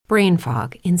brain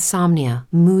fog, insomnia,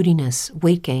 moodiness,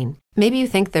 weight gain. Maybe you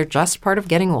think they're just part of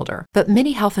getting older, but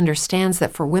MIDI Health understands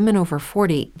that for women over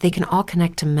 40, they can all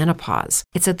connect to menopause.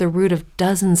 It's at the root of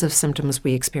dozens of symptoms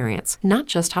we experience, not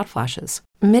just hot flashes.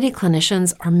 MIDI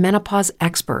clinicians are menopause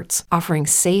experts, offering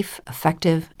safe,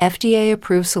 effective,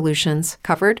 FDA-approved solutions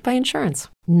covered by insurance.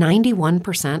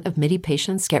 91% of MIDI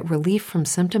patients get relief from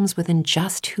symptoms within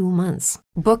just 2 months.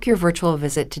 Book your virtual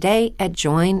visit today at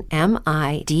joinmidi.com.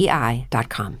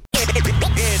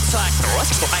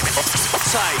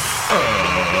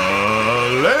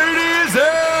 Ladies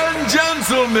and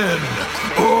gentlemen,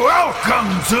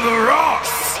 welcome to the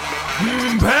Ross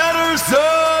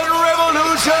Patterson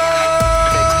Revolution!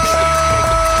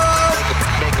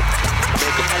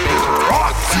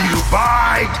 Brought to you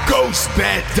by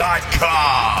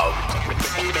GhostBed.com.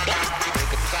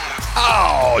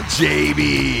 Oh,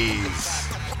 JBs.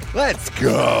 Let's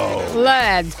go.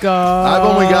 Let's go. I've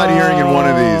only got hearing in one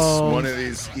of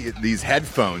these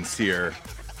headphones here.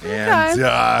 And you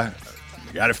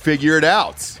got to figure it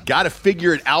out. Got to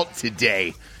figure it out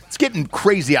today. It's getting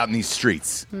crazy out in these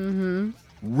streets. Mm-hmm.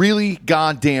 Really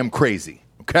goddamn crazy.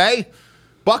 Okay?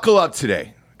 Buckle up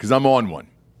today, because I'm on one.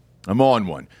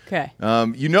 Okay.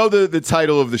 You know the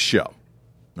title of the show.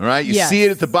 All right? You see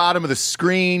it at the bottom of the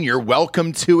screen. You're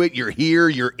welcome to it. You're here.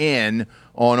 You're in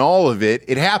on all of it.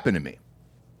 It happened to me.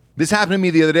 This happened to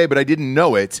me the other day, but I didn't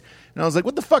know it. And I was like,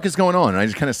 what the fuck is going on? And I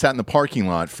just kind of sat in the parking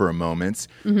lot for a moment,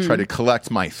 tried to collect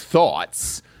my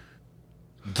thoughts,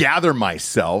 gather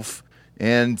myself,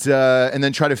 and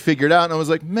then try to figure it out. And I was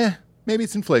like, maybe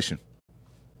it's inflation.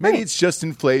 Maybe it's just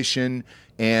inflation.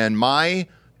 And my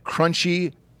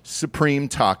crunchy Supreme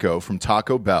taco from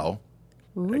Taco Bell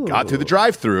that got through the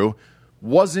drive-thru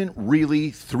wasn't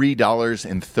really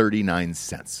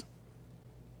 $3.39.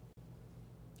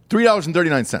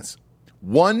 $3.39.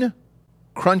 One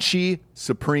crunchy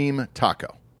Supreme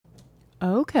taco.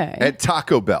 Okay. At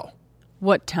Taco Bell.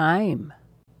 What time?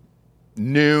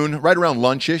 Noon, right around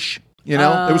lunchish. You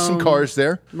know, there was some cars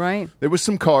there. Right. There was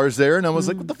some cars there, and I was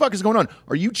like, what the fuck is going on?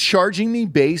 Are you charging me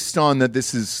based on that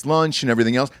this is lunch and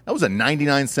everything else? That was a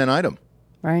 99-cent item.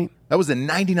 Right. That was a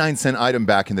 99-cent item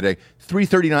back in the day.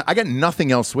 $3.39. I got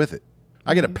nothing else with it.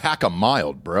 I got a pack of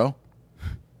mild, bro.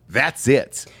 That's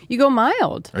it. You go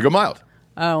mild. I go mild.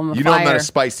 Oh, I'm a You fire. know I'm not a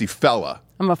spicy fella.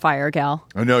 I'm a fire gal.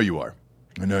 I know you are.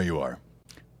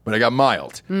 But I got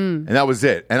mild. And that was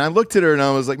it. And I looked at her and I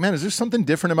was like, man, is there something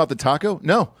different about the taco?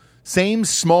 No. Same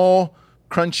small,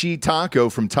 crunchy taco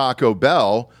from Taco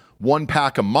Bell, one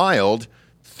pack of mild,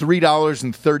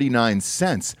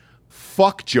 $3.39.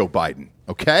 Fuck Joe Biden,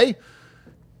 okay?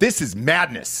 This is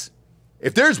madness.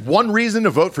 If there's one reason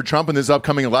to vote for Trump in this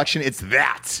upcoming election, it's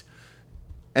that.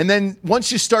 And then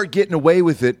once you start getting away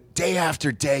with it, day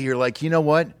after day, you're like, you know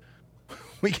what?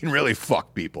 We can really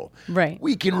fuck people. Right.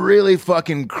 We can really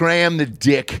fucking cram the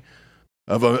dick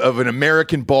of an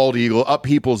American bald eagle up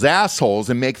people's assholes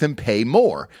and make them pay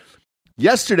more.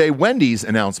 Yesterday, Wendy's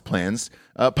announced plans.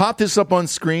 Pop this up on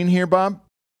screen here, Bob.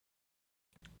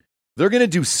 They're going to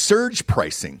do surge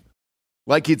pricing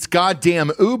like it's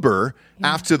goddamn Uber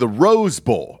after the Rose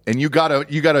Bowl. And you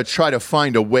gotta try to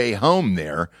find a way home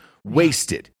there.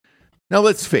 Wasted. Now,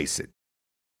 let's face it.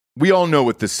 We all know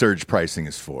what the surge pricing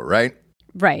is for, right?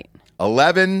 Right.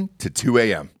 11 to 2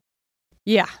 a.m.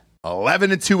 Yeah.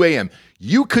 11 to 2 a.m.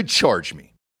 You could charge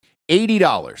me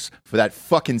 $80 for that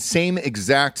fucking same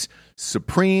exact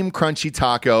Supreme Crunchy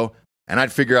Taco, and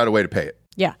I'd figure out a way to pay it.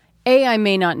 Yeah. A, I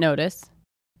may not notice.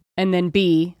 And then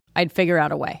B, I'd figure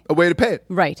out a way. A way to pay it.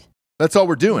 Right. That's all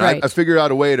we're doing. Right. I figure out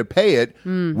a way to pay it.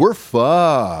 We're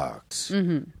fucked.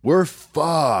 We're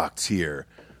fucked here.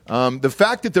 The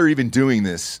fact that they're even doing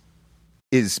this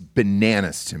is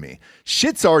bananas to me.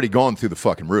 Shit's already gone through the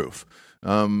fucking roof.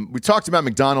 We talked about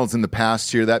McDonald's in the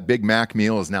past here. That Big Mac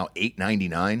meal is now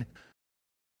 $8.99.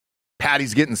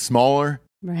 Patty's getting smaller.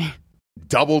 Right.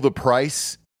 Double the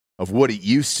price of what it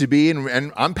used to be.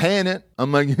 And I'm paying it.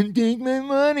 I'm like, take my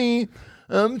money.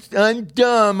 I'm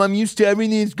dumb. I'm used to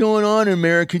everything that's going on in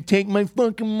America. Take my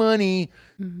fucking money.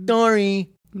 Sorry.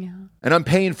 Yeah. And I'm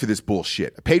paying for this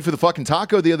bullshit. I paid for the fucking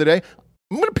taco the other day.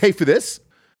 I'm going to pay for this.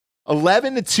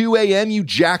 11 to 2 a.m., you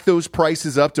jack those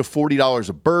prices up to $40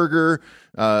 a burger,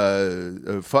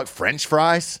 French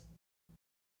fries.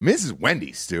 I mean, this is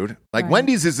Wendy's, dude. Like, Right.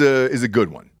 Wendy's is a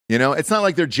good one. You know, it's not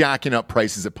like they're jacking up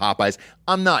prices at Popeyes.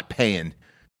 I'm not paying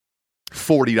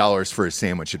 $40 for a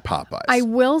sandwich at Popeyes. I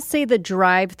will say the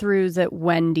drive-thrus at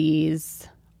Wendy's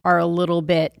are a little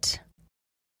bit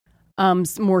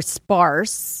more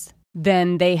sparse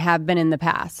than they have been in the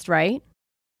past, right?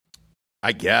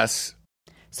 I guess.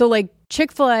 So, like,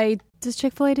 Chick-fil-A, does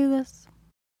Chick-fil-A do this?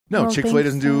 No, Chick-fil-A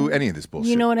doesn't do any of this bullshit.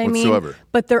 You know what I whatsoever. mean?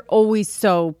 But they're always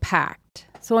so packed.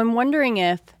 So I'm wondering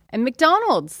if, and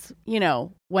McDonald's,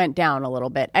 went down a little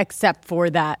bit, except for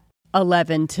that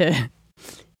 11 to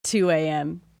 2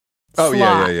 a.m.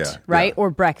 slot, yeah. right? Or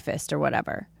breakfast or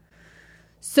whatever.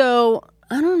 So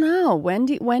I don't know.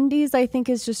 Wendy's, I think,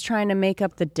 is just trying to make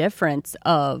up the difference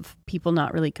of people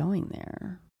not really going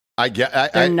there.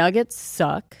 Their nuggets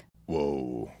suck.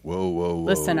 Whoa.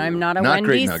 Listen, I'm not a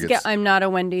Wendy's. I'm not a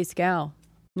Wendy's gal.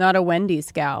 Not a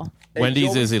Wendy's gal. Hey,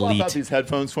 Wendy's Joel, is elite. Swap out these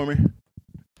headphones for me.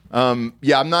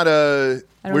 Yeah, I'm not a.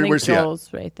 I don't think where's he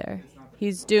Joel's right there.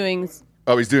 He's doing.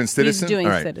 Oh, he's doing Citizen. He's doing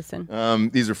All right. Citizen.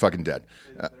 These are fucking dead.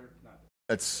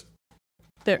 That's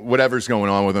They're, whatever's going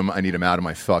on with them. I need them out of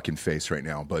my fucking face right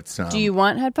now. But do you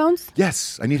want headphones?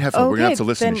 Yes, I need headphones. We're gonna have to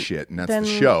listen to shit, and that's the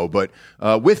show. But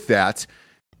with that,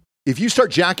 if you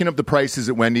start jacking up the prices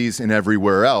at Wendy's and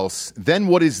everywhere else, then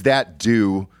what does that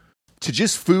do to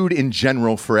just food in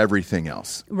general for everything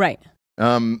else? Right.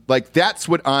 Like that's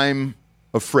what I'm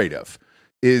afraid of.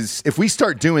 Is if we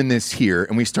start doing this here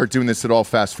and we start doing this at all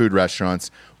fast food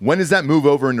restaurants, when does that move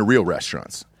over into real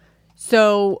restaurants?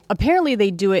 So apparently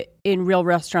they do it in real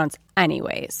restaurants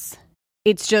anyways.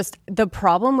 It's just the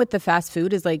problem with the fast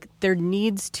food is like there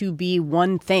needs to be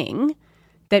one thing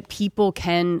that people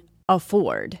can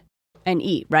afford and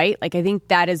eat, right? Like I think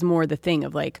that is more the thing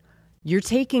of like you're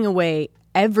taking away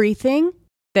everything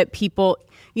that people,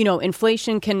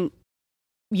 inflation can,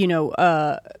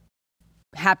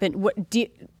 happen.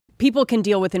 People can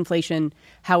deal with inflation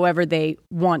however they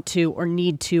want to or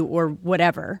need to or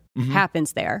whatever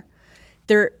happens there.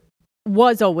 There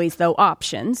was always, though,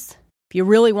 options. If you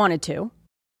really wanted to,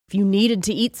 if you needed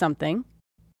to eat something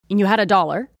and you had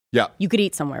 $1, you could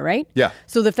eat somewhere, right? Yeah.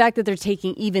 So the fact that they're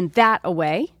taking even that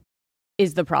away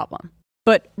is the problem.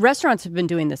 But restaurants have been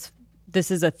doing this.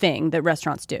 This is a thing that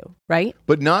restaurants do, right?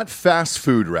 But not fast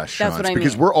food restaurants. That's what I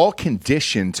because mean. we're all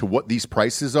conditioned to what these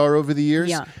prices are over the years.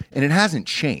 Yeah. And it hasn't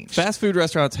changed. Fast food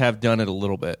restaurants have done it a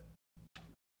little bit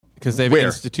because they've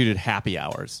instituted happy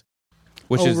hours,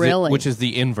 which is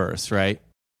the inverse, right?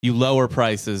 You lower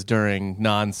prices during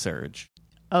non-surge.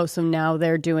 Oh, so now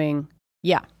they're doing,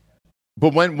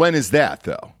 But when is that,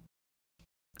 though?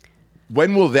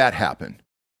 When will that happen?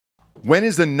 When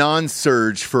is the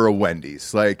non-surge for a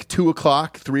Wendy's? Like 2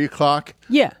 o'clock, 3 o'clock?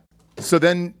 Yeah. So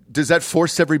then does that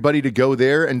force everybody to go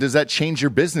there? And does that change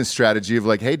your business strategy of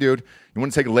like, hey, dude, you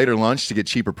want to take a later lunch to get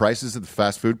cheaper prices at the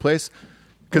fast food place?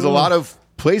 Because a lot of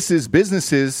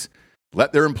businesses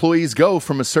let their employees go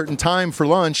from a certain time for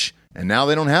lunch, and now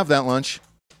they don't have that lunch.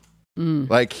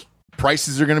 Like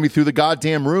prices are going to be through the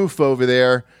goddamn roof over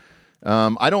there.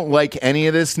 I don't like any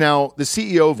of this. Now, the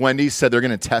CEO of Wendy's said they're going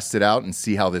to test it out and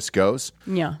see how this goes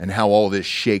and how all this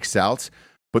shakes out.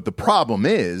 But the problem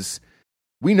is,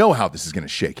 we know how this is going to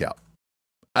shake out.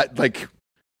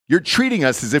 You're treating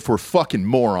us as if we're fucking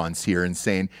morons here and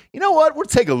saying, you know what, we'll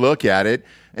take a look at it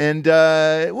and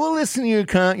we'll listen to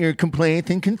your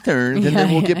complaints and concerns and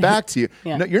then we'll get back to you.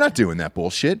 No, you're not doing that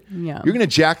bullshit. Yeah. You're going to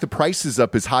jack the prices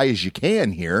up as high as you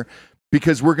can here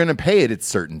because we're going to pay it at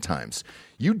certain times.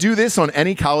 You do this on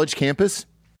any college campus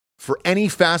for any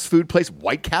fast food place,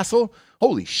 White Castle,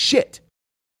 holy shit.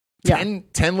 10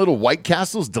 little White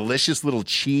Castles, delicious little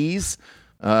cheese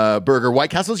burger White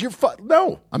Castles.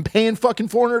 No, I'm paying fucking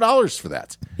 $400 for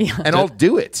that. And I'll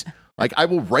do it. Like I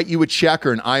will write you a check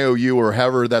or an IOU or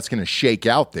however that's going to shake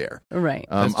out there. Right.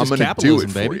 I'm going to do it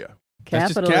for you.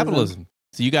 That's just capitalism.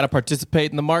 So you got to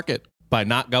participate in the market by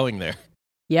not going there.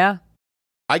 Yeah.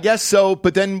 I guess so,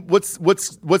 but then what's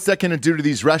that going to do to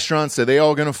these restaurants? Are they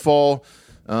all going to fall?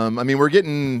 I mean, we're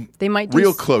getting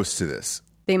real close to this.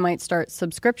 They might start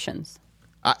subscriptions.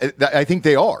 I think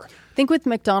they are. I think with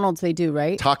McDonald's they do,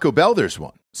 right? Taco Bell, there's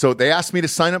one. So they asked me to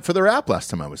sign up for their app last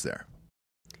time I was there.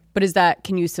 But is that,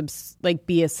 can you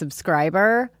be a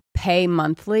subscriber, pay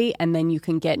monthly, and then you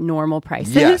can get normal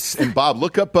prices? Yes. And Bob,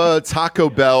 look up Taco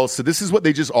Bell. So this is what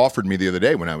they just offered me the other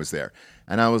day when I was there.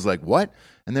 And I was like, what?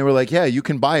 And they were like, yeah, you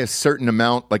can buy a certain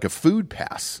amount, like a food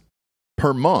pass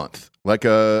per month,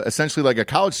 essentially like a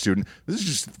college student. This is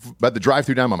just about the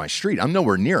drive-through down by my street. I'm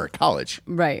nowhere near a college.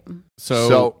 Right.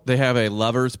 So they have a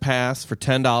lover's pass for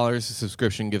 $10. The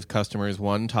subscription gives customers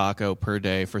one taco per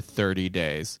day for 30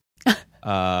 days.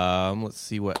 Let's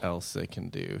see what else they can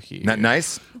do here. Isn't that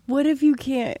nice? What if you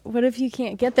can't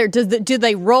get there? Do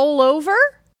they roll over?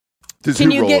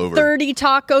 Can you get 30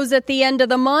 tacos at the end of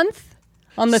the month?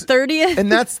 On the 30th? And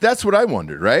that's what I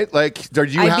wondered, right? Like, do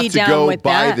you have to go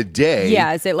by the day?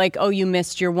 Yeah, is it like, oh, you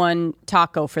missed your one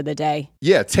taco for the day?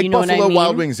 Yeah, take Buffalo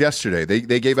Wild Wings yesterday.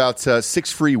 They gave out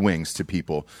 6 free wings to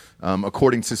people,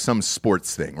 according to some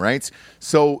sports thing, right?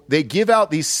 So they give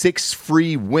out these 6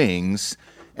 free wings,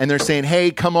 and they're saying,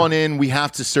 hey, come on in. We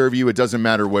have to serve you. It doesn't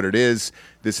matter what it is.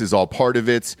 This is all part of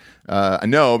it. I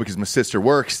know because my sister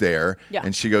works there. Yeah.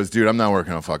 And she goes, dude, I'm not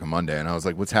working on fucking Monday. And I was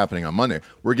like, what's happening on Monday?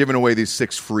 We're giving away these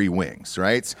 6 free wings,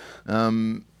 right?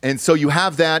 And so you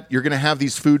have that. You're going to have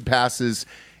these food passes.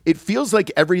 It feels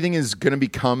like everything is going to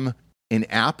become an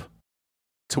app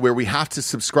to where we have to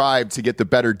subscribe to get the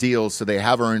better deals so they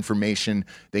have our information.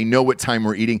 They know what time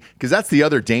we're eating. Because that's the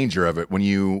other danger of it when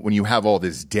you have all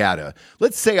this data.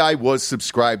 Let's say I was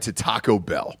subscribed to Taco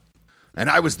Bell. And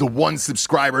I was the one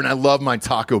subscriber, and I love my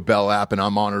Taco Bell app, and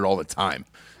I'm on it all the time,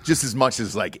 just as much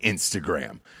as like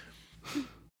Instagram.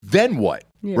 Then what,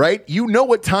 right? You know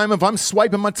what time if I'm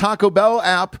swiping my Taco Bell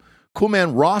app, cool,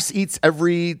 man, Ross eats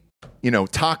every,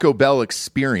 Taco Bell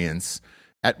experience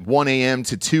at 1 a.m.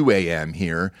 to 2 a.m.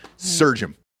 here. Surge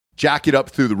him. Jack it up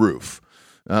through the roof.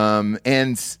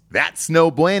 And that's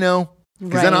no bueno.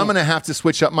 Because then I'm going to have to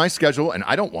switch up my schedule, and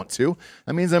I don't want to.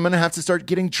 That means I'm going to have to start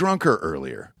getting drunker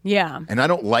earlier. Yeah. And I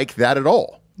don't like that at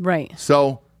all. Right.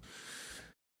 So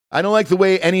I don't like the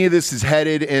way any of this is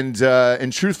headed, and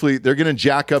truthfully, they're going to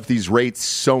jack up these rates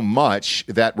so much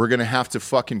that we're going to have to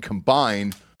fucking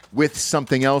combine with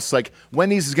something else. Like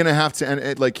Wendy's is going to have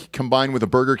to combine with a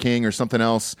Burger King or something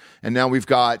else, and now we've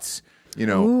got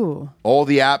all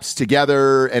the apps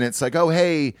together, and it's like, oh,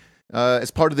 hey,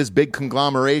 as part of this big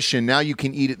conglomeration, now you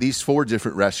can eat at these 4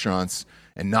 different restaurants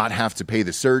and not have to pay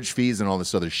the surge fees and all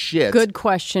this other shit. Good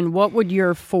question. What would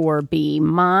your 4 be?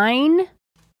 Mine,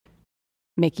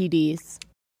 Mickey D's.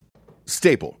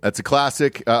 Staple. That's a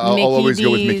classic. I'll always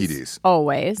go with Mickey D's.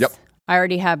 Always. Yep. I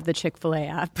already have the Chick-fil-A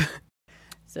app.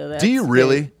 Do you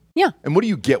really? Good. Yeah. And what do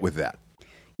you get with that?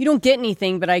 You don't get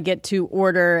anything, but I get to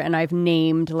order, and I've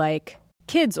named like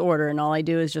kids order, and all I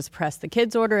do is just press the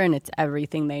kids order, and it's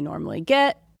everything they normally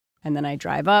get. And then I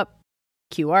drive up,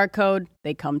 QR code,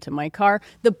 they come to my car.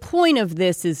 The point of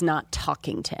this is not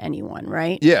talking to anyone,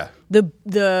 right? Yeah.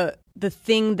 The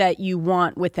thing that you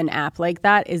want with an app like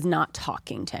that is not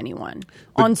talking to anyone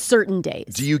on certain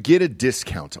days. Do you get a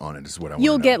discount on it? Is what I want.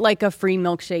 You'll get like a free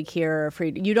milkshake here, or a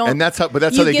free. You don't. And that's how they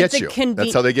get you.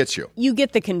 That's how they get you. You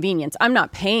get the convenience. I'm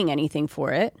not paying anything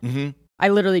for it. Mm-hmm. I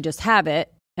literally just have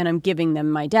it, and I'm giving them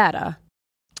my data.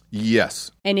 Yes.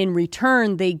 And in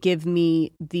return, they give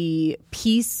me the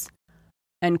peace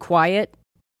and quiet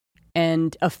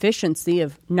and efficiency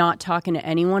of not talking to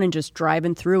anyone and just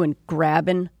driving through and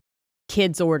grabbing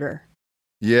kids' order.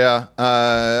 Yeah,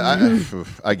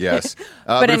 I guess.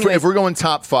 But if we're going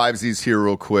top 5s here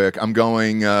real quick, I'm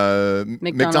going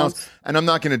McDonald's. And I'm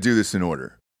not going to do this in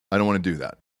order. I don't want to do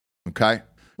that. Okay?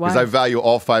 Because I value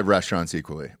all 5 restaurants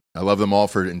equally. I love them all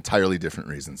for entirely different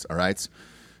reasons. All right?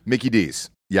 Mickey D's.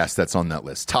 Yes, that's on that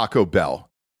list. Taco Bell.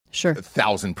 Sure.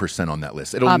 1,000% on that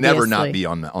list. It'll never not be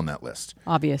on that list.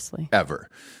 Obviously. Ever.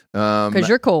 Because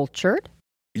you're cultured.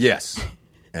 Yes.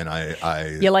 And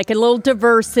I you like a little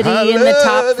diversity in the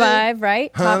top 5,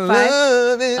 right? Top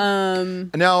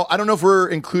 5. Now, I don't know if we're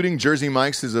including Jersey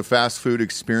Mike's as a fast food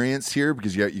experience here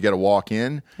because you got to walk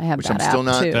in. I have which that I'm still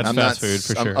not. That's I'm fast food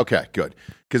for sure. Okay, good.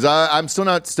 Because I'm still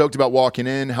not stoked about walking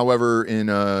in. However, in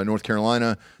North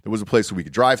Carolina, there was a place where we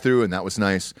could drive through, and that was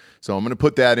nice. So I'm going to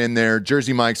put that in there.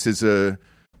 Jersey Mike's is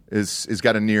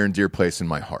got a near and dear place in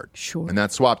my heart. Sure. And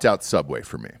that swapped out Subway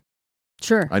for me.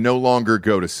 Sure. I no longer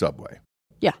go to Subway.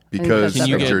 Yeah. Because of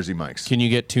Jersey Mike's. Can you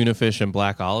get tuna fish and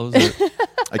black olives?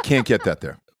 I can't get that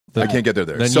there. I can't get there.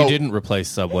 Then you didn't replace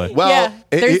Subway. Well,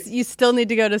 you still need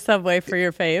to go to Subway for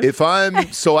your fave.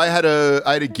 I had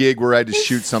a gig where I had to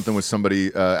shoot something with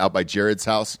somebody out by Jared's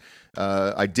house.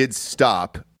 I did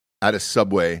stop at a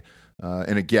Subway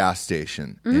in a gas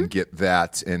station and get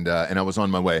that, and I was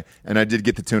on my way, and I did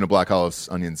get the tuna, black olives,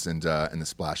 onions, and the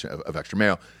splash of extra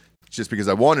mayo. Just because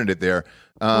I wanted it there.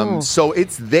 So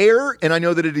it's there, and I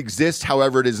know that it exists.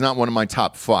 However, it is not one of my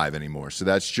top 5 anymore. So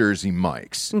that's Jersey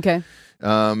Mike's. Okay.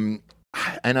 And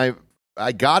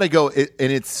I got to go, and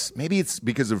it's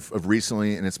because of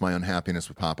recently, and it's my unhappiness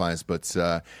with Popeyes, but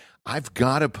I've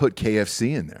got to put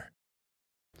KFC in there.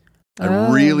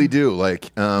 I really do.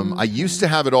 I used to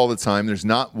have it all the time. There's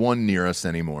not one near us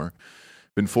anymore.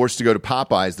 Been forced to go to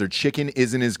Popeyes. Their chicken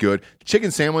isn't as good.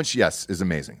 Chicken sandwich, yes, is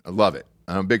amazing. I love it.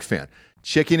 I'm a big fan.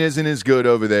 Chicken isn't as good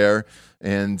over there,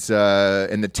 and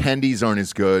the tendies aren't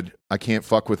as good. I can't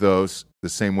fuck with those the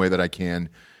same way that I can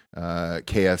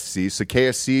KFC. So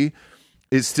KFC,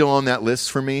 is still on that list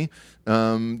for me.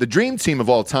 The dream team of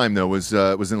all time, though, was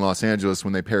in Los Angeles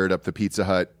when they paired up the Pizza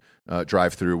Hut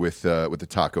drive-through with the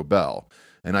Taco Bell,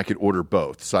 and I could order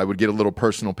both. So I would get a little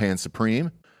personal pan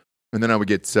Supreme, and then I would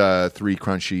get 3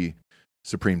 crunchy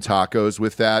Supreme tacos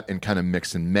with that, and kind of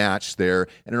mix and match there.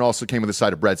 And it also came with a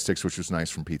side of breadsticks, which was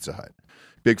nice from Pizza Hut.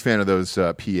 Big fan of those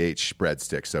PH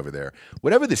breadsticks over there.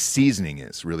 Whatever the seasoning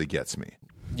is really gets me.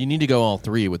 You need to go all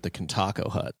 3 with the Taco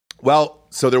Hut. Well,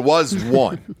 so there was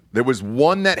one. There was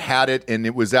one that had it, and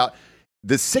it was out.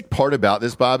 The sick part about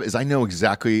this, Bob, is I know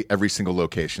exactly every single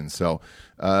location. So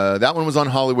that one was on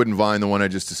Hollywood and Vine, the one I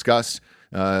just discussed.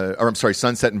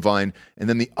 Sunset and Vine. And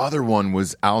then the other one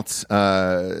was out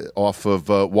off of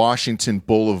Washington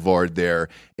Boulevard there.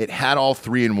 It had all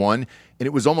 3 in one, and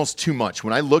it was almost too much.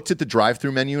 When I looked at the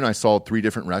drive-through menu and I saw 3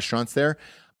 different restaurants there,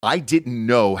 I didn't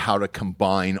know how to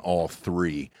combine all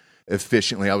 3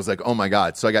 efficiently. I was like, oh my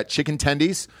God. So I got chicken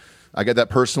tendies. I got that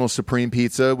personal Supreme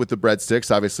pizza with the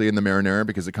breadsticks, obviously in the marinara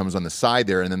because it comes on the side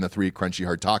there, and then the 3 crunchy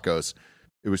hard tacos.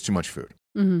 It was too much food.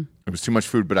 Mm-hmm. It was too much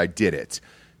food, but I did it.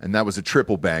 And that was a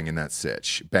triple bang in that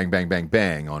sitch. Bang, bang, bang,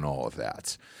 bang on all of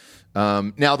that.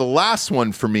 Now, the last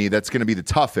one for me that's going to be the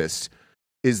toughest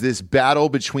is this battle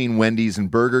between Wendy's and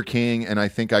Burger King, and I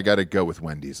think I got to go with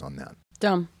Wendy's on that.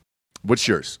 Dumb. What's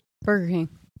yours? Burger King.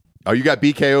 Oh, you got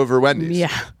BK over Wendy's?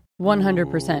 Yeah,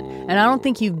 100%. And I don't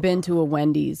think you've been to a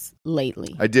Wendy's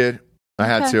lately. I did. I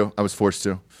had to. I was forced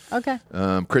to. Okay.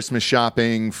 Christmas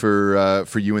shopping for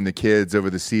you and the kids over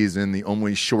the season. The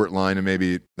only short line, and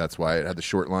maybe that's why it had the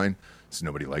short line, so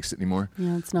nobody likes it anymore.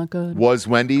 Yeah, it's not good. Was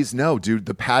Wendy's? No, dude.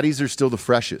 The patties are still the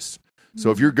freshest. So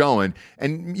if you're going,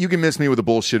 and you can miss me with the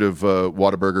bullshit of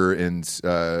Whataburger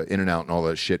and In-N-Out and all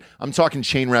that shit. I'm talking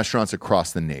chain restaurants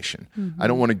across the nation. Mm-hmm. I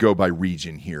don't want to go by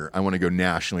region here. I want to go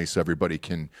nationally so everybody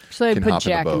can. So I put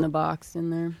Jack in the Box in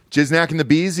there. Jiznak and the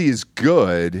Beezy is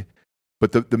good.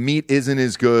 But the meat isn't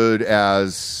as good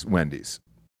as Wendy's.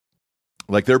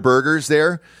 Like their burgers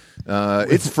there,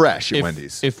 it's fresh at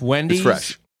Wendy's. If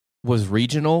Wendy's was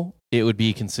regional, it would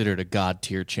be considered a God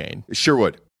tier chain. It sure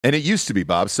would. And it used to be,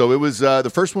 Bob. So it was the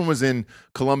first one was in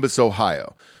Columbus,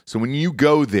 Ohio. So when you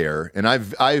go there, and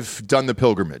I've done the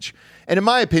pilgrimage. And in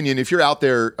my opinion, if you're out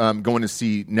there going to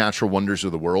see natural wonders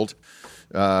of the world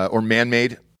or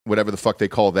man-made, whatever the fuck they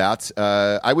call that,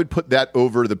 I would put that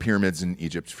over the pyramids in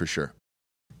Egypt for sure.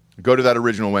 Go to that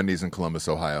original Wendy's in Columbus,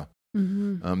 Ohio.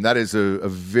 Mm-hmm. That is a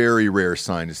very rare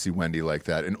sign to see Wendy like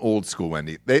that, an old school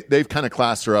Wendy. They've kind of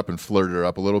classed her up and flirted her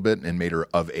up a little bit and made her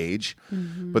of age.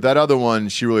 Mm-hmm. But that other one,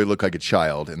 she really looked like a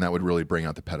child, and that would really bring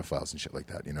out the pedophiles and shit like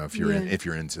that. You know, if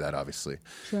you're into that, obviously.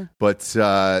 Sure. But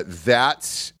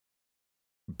that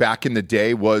back in the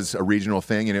day was a regional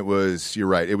thing, and it was. You're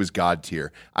right. It was God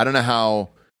tier. I don't know how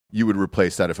you would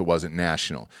replace that if it wasn't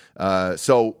national.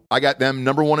 So I got them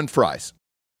number 1 in fries.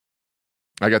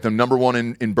 I got them number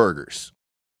 1 in burgers.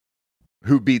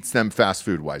 Who beats them fast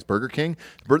food wise? Burger King?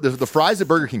 The fries at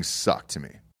Burger King suck to me.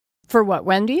 For what,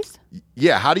 Wendy's?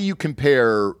 Yeah. How do you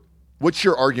compare? What's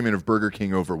your argument of Burger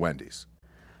King over Wendy's?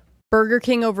 Burger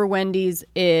King over Wendy's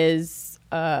is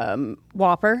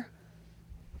Whopper,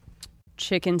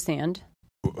 chicken sand.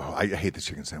 Oh, I hate the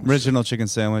chicken sandwich. Original chicken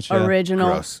sandwich. Yeah. Original,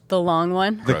 gross. The long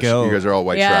one. The goat. You guys are all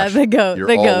white trash. Yeah, the goat. You're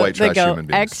the all goat. white trash the goat. human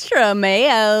beings. Extra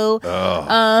mayo.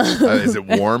 Is it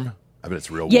warm? I bet it's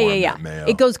real warm. Yeah. Mayo.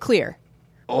 It goes clear.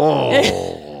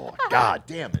 Oh, God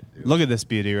damn it, dude. Look at this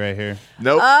beauty right here.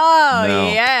 Nope. Oh, no.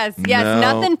 yes. No.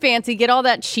 Nothing fancy. Get all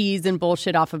that cheese and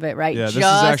bullshit off of it, right? Yeah, this is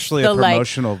actually a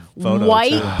promotional photo.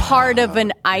 White part of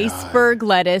an iceberg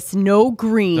lettuce, no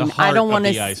green. I don't want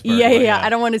to. I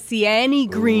don't want to see any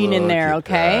green in there.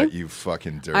 Okay, you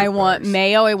fucking dirty. I want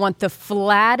mayo. I want the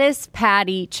flattest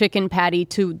patty, chicken patty,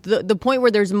 to the point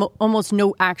where there's almost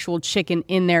no actual chicken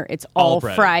in there. It's all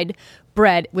fried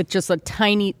bread with just a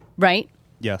tiny right.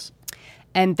 Yes.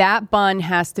 And that bun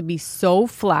has to be so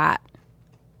flat.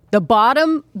 The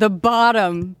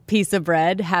bottom piece of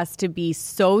bread has to be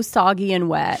so soggy and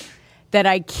wet that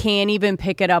I can't even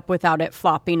pick it up without it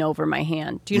flopping over my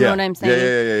hand. Do you know what I'm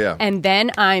saying? Yeah. And then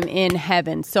I'm in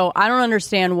heaven. So I don't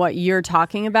understand what you're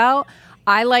talking about.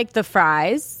 I like the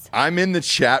fries. I'm in the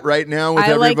chat right now with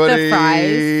everybody. Like the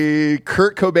fries.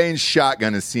 Kurt Cobain's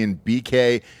shotgun is seeing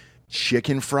BK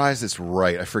chicken fries. That's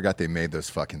right. I forgot they made those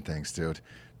fucking things, dude.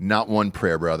 Not one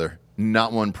prayer, brother.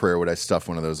 Not one prayer would I stuff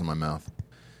one of those in my mouth.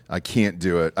 I can't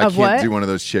do it. I can't do one of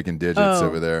those chicken digits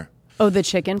over there. Oh, the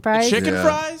chicken fries? Chicken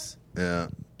fries? Yeah.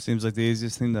 Seems like the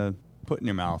easiest thing to put in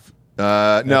your mouth.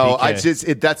 No,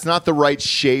 that's not the right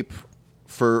shape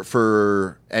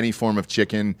for any form of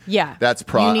chicken. Yeah. That's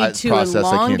you need to process.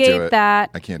 elongate I can't do it. that.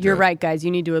 I can't do You're it. right, guys.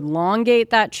 You need to elongate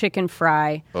that chicken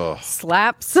fry.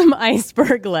 Slap some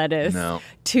iceberg lettuce. No.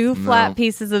 2 flat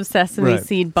pieces of sesame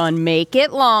seed bun. Make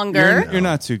it longer. You're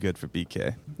not too good for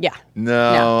BK. Yeah.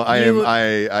 No, I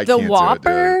can't do it,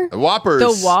 Whopper. dude. Whoppers.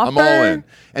 The Whopper. I'm all in.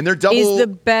 And they're double. Is the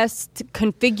best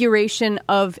configuration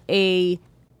of a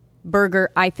burger,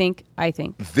 I think.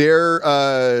 Their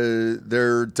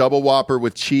double Whopper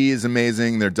with cheese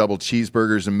amazing. Their double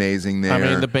cheeseburger's amazing. There. I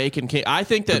mean, the Bacon King. I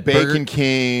think that Bacon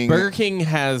King. Burger King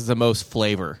has the most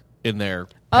flavor in their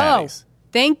patties. Oh,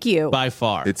 thank you. By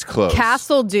far. It's close.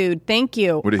 Castle Dude, thank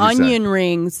you. What did he onion say?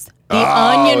 rings. The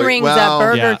onion rings at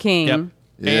Burger King. Yep.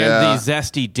 Yeah. And the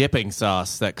zesty dipping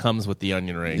sauce that comes with the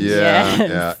onion rings.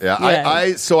 Yeah.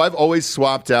 Yes. So I've always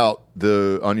swapped out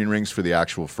the onion rings for the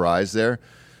actual fries there.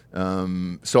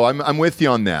 So I'm with you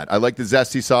on that. I like the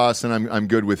zesty sauce, and I'm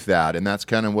good with that. And that's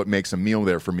kind of what makes a meal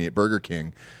there for me at Burger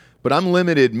King. But I'm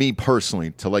limited, me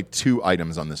personally, to like 2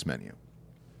 items on this menu.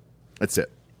 That's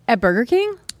it. At Burger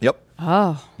King? Yep.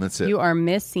 Oh, That's it. You are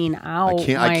missing out.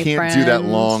 I can't do that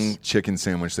long chicken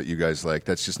sandwich that you guys like.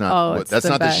 That's just not. That's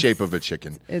not the shape of a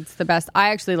chicken. It's the best. I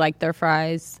actually like their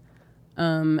fries,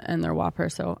 and their Whopper.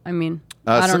 So I mean,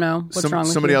 I don't know what's wrong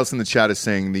with somebody you. else in the chat is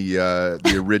saying the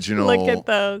original. Look at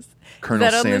those. Colonel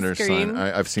Is that on the Sanders screen? sign.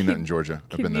 I've seen that in Georgia.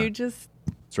 I've been Can there. you just?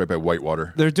 It's right by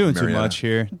Whitewater. They're doing too Marietta. much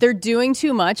here. They're doing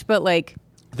too much, but like.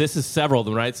 This is several of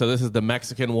them, right? So this is the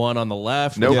Mexican one on the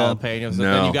left. Nope. With Yeah. jalapenos. No.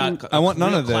 And then you got I want none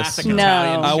real of this. classic No.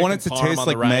 Italian I want chicken it to parm taste on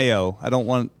the like right. mayo. I don't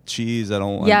want cheese. I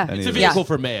don't want Yeah. any It's a of vehicle this.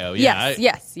 for mayo. Yeah.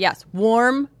 Yes.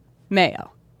 Warm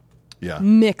mayo Yeah.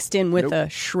 mixed in with a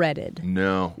shredded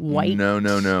No. White.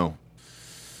 No.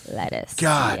 lettuce.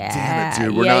 God Yeah. damn it,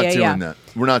 dude. We're not doing that.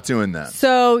 We're not doing that.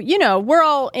 So, we're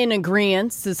all in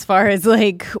agreement as far as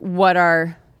like what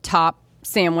our top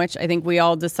sandwich. I think we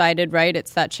all decided, right?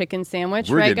 It's that chicken sandwich,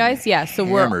 We're right, getting guys? Yeah. So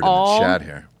hammered we're all in the chat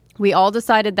here. we all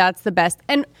decided that's the best.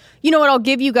 And you know what? I'll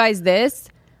give you guys this.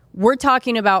 We're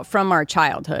talking about from our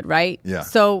childhood, right? Yeah.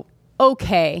 So,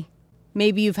 okay.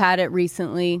 Maybe you've had it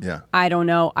recently. Yeah. I don't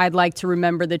know. I'd like to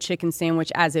remember the chicken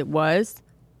sandwich as it was.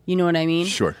 You know what I mean?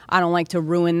 Sure. I don't like to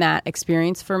ruin that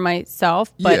experience for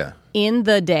myself. But in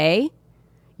the day,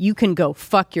 you can go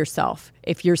fuck yourself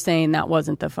if you're saying that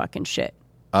wasn't the fucking shit.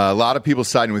 A lot of people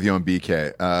siding with you on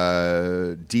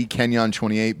BK. D Kenyon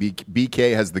 28.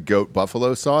 BK has the goat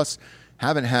buffalo sauce.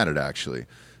 Haven't had it actually.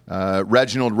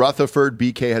 Reginald Rutherford.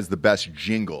 BK has the best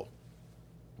jingle.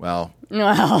 Well,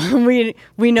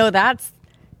 we know that's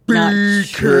not BK,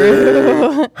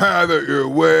 true. have it your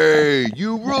way.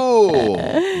 You rule.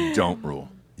 You don't rule.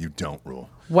 You don't rule.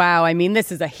 Wow, I mean,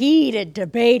 this is a heated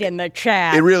debate in the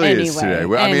chat. It really anyway, is today.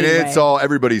 I mean, it's all,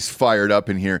 everybody's fired up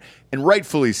in here, and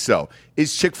rightfully so.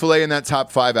 Is Chick-fil-A in that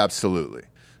top 5? Absolutely.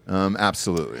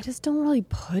 Absolutely. I just don't really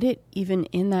put it even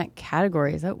in that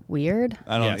category. Is that weird?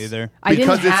 I don't either. I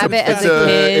didn't have it as a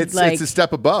kid. It's a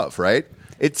step above, right?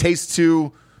 It tastes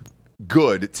too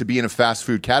good to be in a fast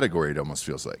food category, it almost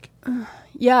feels like.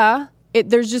 Yeah.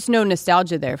 There's just no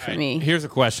nostalgia there for me. Here's a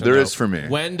question. There though. is for me.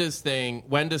 When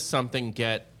does something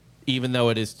get, even though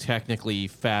it is technically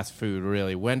fast food,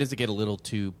 really, when does it get a little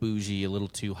too bougie, a little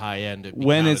too high end?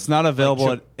 When it's not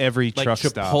available at every truck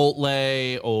stop.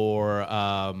 Chipotle or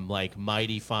like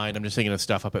Mighty Fine. I'm just thinking of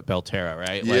stuff up at Belterra,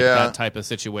 right? Like Yeah. that type of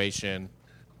situation.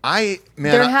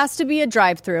 There has to be a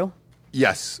drive-through.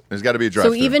 Yes, there's got to be a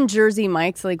drive-through. So even Jersey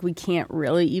Mike's, like, we can't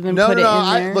really even put it in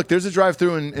there. Look, there's a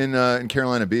drive-through in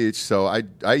Carolina Beach, so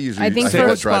I usually I think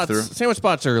sandwich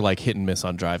spots are like hit and miss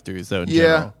on drive-throughs, though. In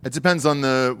general. It depends on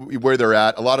where they're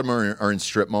at. A lot of them are in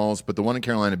strip malls, but the one in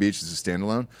Carolina Beach is a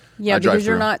standalone. Yeah, because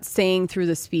you're not saying through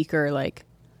the speaker like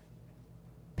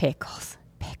pickles.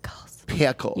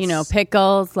 You know,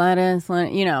 pickles, lettuce.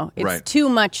 It's too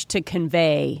much to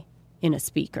convey in a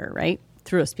speaker, right?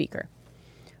 Through a speaker.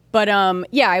 But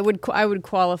I would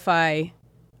qualify.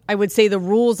 I would say the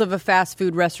rules of a fast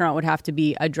food restaurant would have to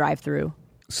be a drive-through.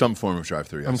 Some form of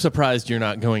drive-through. Yes. I'm surprised you're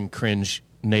not going cringe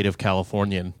native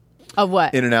Californian. Of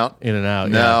what? In-N-Out.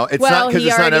 In-N-Out. No, it's not because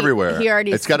it's not everywhere. He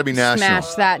already it's got to be national.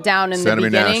 Smashed that down in the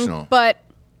beginning. National. But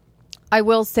I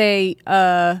will say,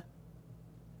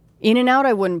 In-N-Out,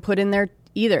 I wouldn't put in there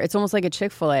either. It's almost like a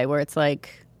Chick-fil-A where it's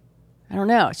like, I don't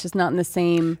know. It's just not in the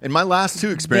same. In my last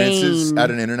 2 experiences vein.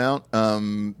 at an In-N-Out,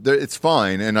 it's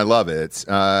fine and I love it.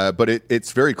 But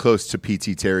it's very close to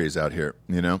P.T. Terry's out here.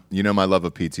 You know my love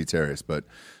of P.T. Terry's, but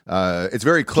it's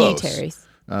very close. P.T. Terry's.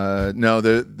 No,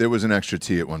 there was an extra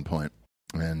T at one point,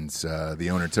 and the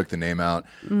owner took the name out.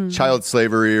 Child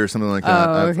slavery or something like that.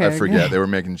 Oh, okay, I forget. okay. They were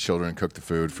making children cook the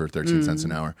food for 13 cents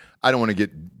an hour. I don't want to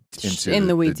get into in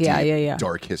the weeds. Deep,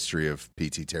 dark history of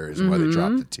PT Terriers and why they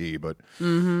dropped the T, but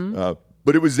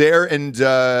it was there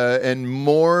and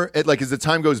more. Like as the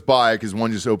time goes by, because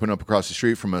one just opened up across the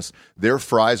street from us, their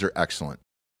fries are excellent.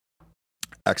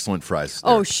 Excellent fries.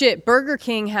 Oh shit! Burger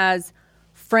King has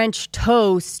French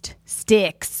toast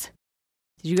sticks.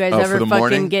 Did you guys ever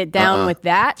fucking get down with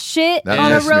that shit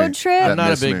on a road trip? I'm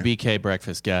not a big BK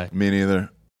breakfast guy. Me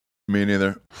neither.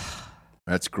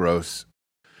 That's gross.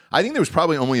 I think there was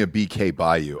probably only a BK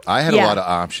by you. I had a lot of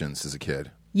options as a kid.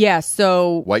 Yeah,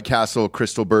 so White Castle,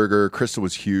 Crystal Burger. Crystal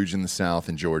was huge in the South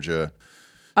in Georgia.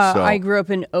 I grew up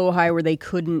in Ojai where they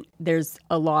couldn't. There's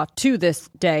a law to this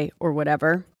day or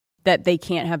whatever that they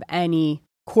can't have any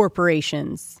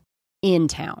corporations in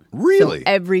town. Really? So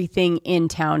everything in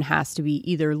town has to be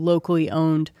either locally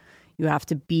owned. You have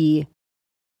to be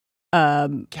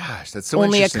gosh, that's so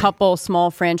only a interesting. couple small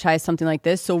franchise, something like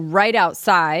this. So right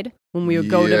outside, when we would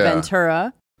go to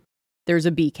Ventura, there's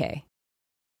a BK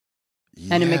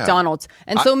and a McDonald's.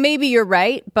 And so maybe you're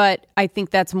right, but I think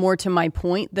that's more to my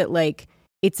point that like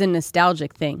it's a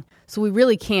nostalgic thing. So we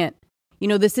really can't,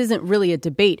 this isn't really a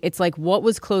debate. It's like, what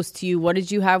was close to you? What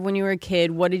did you have when you were a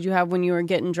kid? What did you have when you were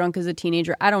getting drunk as a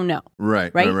teenager? I don't know.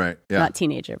 Right. Yeah. Not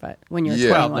teenager, but when you're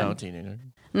 21. Well, no, teenager.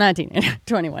 Not teenager,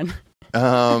 21.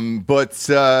 But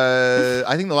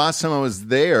I think the last time I was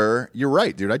there, you're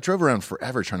right, dude. I drove around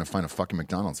forever trying to find a fucking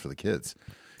McDonald's for the kids.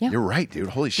 Yeah. You're right, dude.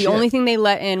 Holy shit. The only thing they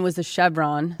let in was a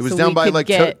Chevron. It was down by like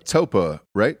Topa,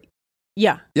 right?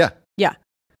 Yeah.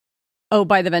 Oh,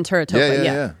 by the Ventura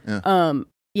Topa.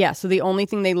 Yeah. So the only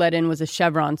thing they let in was a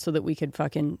Chevron so that we could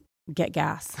fucking get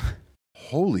gas.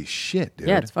 Holy shit, dude.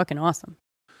 Yeah, it's fucking awesome.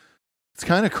 It's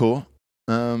kind of cool.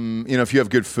 If you have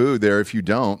good food there, if you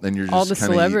don't, then you're just all the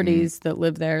celebrities that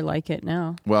live there like it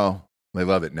now. Well, they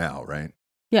love it now, right?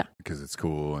 Yeah. Because it's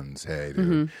cool and hey,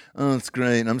 dude, oh, it's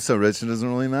great. I'm so rich, it doesn't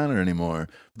really matter anymore.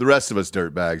 The rest of us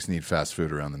dirtbags need fast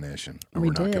food around the nation. Or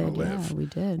we're not going to live. Yeah, we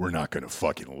did. We're not going to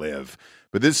fucking live.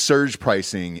 But this surge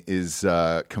pricing is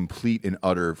complete and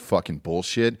utter fucking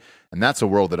bullshit. And that's a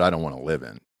world that I don't want to live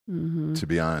in, to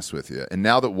be honest with you. And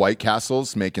now that White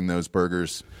Castle's making those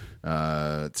burgers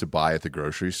to buy at the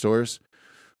grocery stores,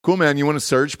 cool, man. You want to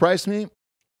surge price me?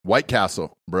 White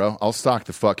Castle, bro. I'll stock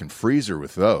the fucking freezer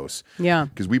with those. Yeah.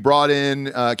 Because we brought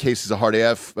in cases of hard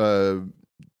AF.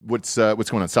 What's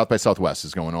going on? South by Southwest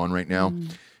is going on right now.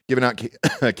 Giving out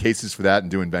cases for that and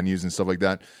doing venues and stuff like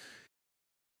that.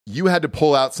 You had to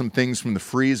pull out some things from the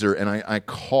freezer, and I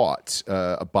caught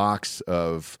a box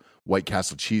of White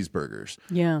Castle cheeseburgers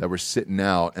that were sitting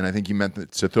out, and I think you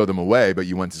meant to throw them away, but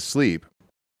you went to sleep.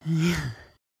 I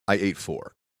ate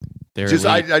 4.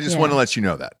 I just want to let you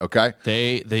know that, okay?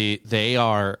 They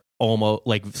are almost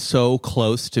like so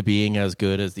close to being as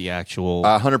good as the actual.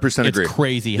 100% agree. It's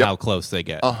crazy how close they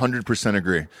get. 100%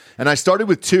 agree. And I started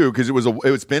with 2 because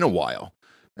it's been a while,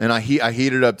 and I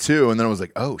heated up 2, and then I was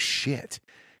like, oh shit,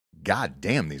 god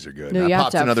damn, these are good. No, I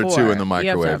popped another 4. 2 in the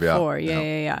microwave. You have to have 4.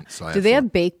 Yeah. So do they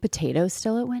have baked potatoes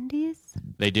still at Wendy's?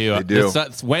 They do.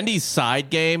 It's Wendy's side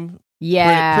game.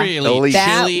 Yeah, pretty elite.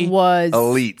 That chili was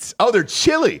elite. Oh, they're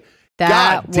chili.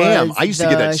 God damn! I used to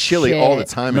get that chili all the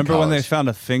time. Remember when they found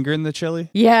a finger in the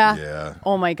chili? Yeah.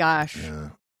 Oh my gosh. Yeah.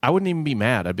 I wouldn't even be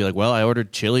mad. I'd be like, "Well, I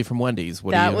ordered chili from Wendy's."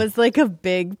 That was like a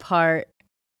big part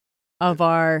of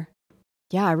our.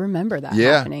 Yeah, I remember that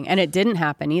happening, and it didn't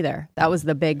happen either. That was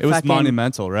the big. It was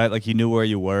monumental, right? Like you knew where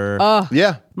you were. Oh,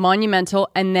 yeah, monumental.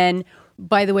 And then,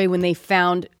 by the way, when they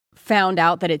found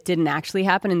out that it didn't actually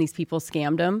happen and these people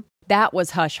scammed them, that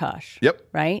was hush hush. Yep.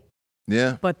 Right.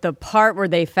 Yeah. But the part where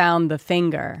they found the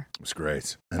finger. It was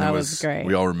great. And that was great.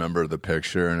 We all remember the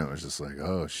picture, and it was just like,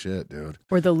 oh, shit, dude.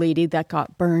 Or the lady that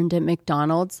got burned at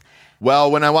McDonald's. Well,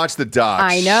 when I watched the doc,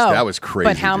 I know. That was crazy.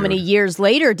 But how many years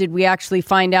later did we actually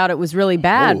find out it was really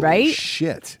bad, Holy right?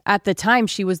 Shit. At the time,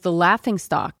 she was the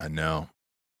laughingstock. I know.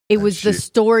 It was the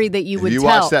story that you would tell. If you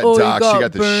watch that doc, she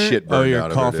got the shit burned your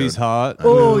out coffee's of her, hot.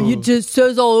 Oh, it just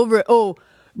says all over it. Oh,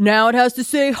 now it has to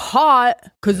say hot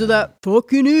because of that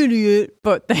fucking idiot.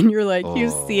 But then you're like, you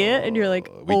see it and you're like,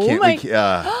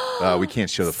 we can't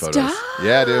show the photos. Stop.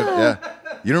 Yeah, dude. Yeah.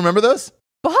 You don't remember those?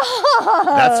 Bob.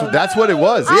 That's what it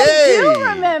was. I Yay! do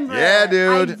remember. Yeah,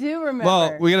 dude. I do remember.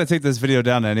 Well, we got to take this video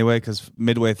down anyway because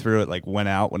midway through it like went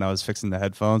out when I was fixing the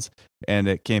headphones and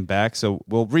it came back. So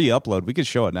we'll re-upload. We could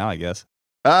show it now, I guess.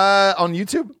 On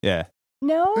YouTube? Yeah.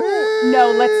 No,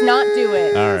 let's not do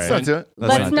it. All right. Let's not do it.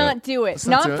 Let's not do it.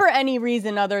 Not for any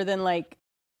reason other than like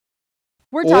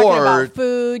we're talking about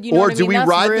food. You know what I mean? Or do we That's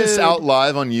ride rude. this out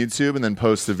live on YouTube and then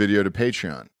post the video to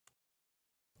Patreon?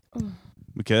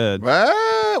 We could.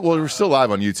 Well, we're still live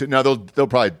on YouTube. No, they'll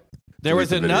probably. There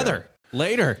was another.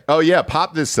 Later. Oh, yeah.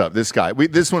 Pop this up. This guy.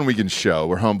 This one we can show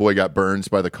where homeboy got burns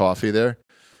by the coffee there.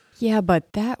 Yeah,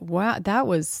 but that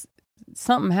was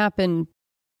something happened.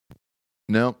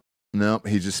 No.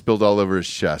 He just spilled all over his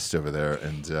chest over there.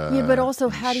 And yeah, but also,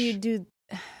 how do you do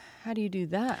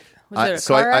that? Was it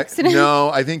a car accident? No,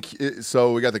 I think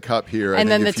so. We got the cup here, and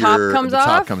then the top comes off.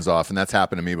 The top comes off, and that's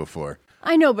happened to me before.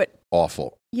 I know, but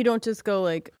awful. You don't just go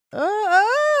like.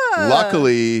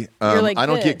 Luckily, like I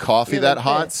don't get coffee that like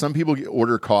hot. this. Some people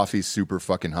order coffee super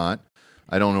fucking hot.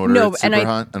 I don't order it super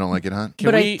hot. I don't like it hot.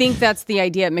 I think that's the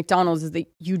idea at McDonald's is that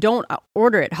you don't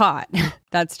order it hot.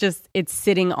 That's just it's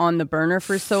sitting on the burner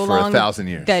for so long 1,000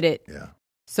 years that it. Yeah.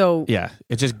 So yeah,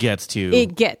 it just gets to.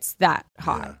 It gets that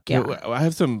hot. Yeah. I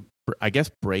have some, I guess,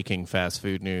 breaking fast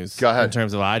food news. Go ahead. In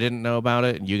terms of I didn't know about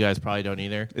it, and you guys probably don't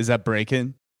either. Is that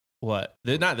breaking? What?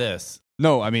 Not this.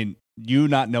 No, I mean you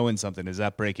not knowing something. Is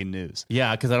that breaking news?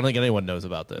 Yeah, because I don't think anyone knows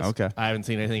about this. Okay. I haven't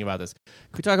seen anything about this.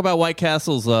 Can we talk about White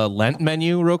Castle's Lent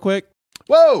menu real quick?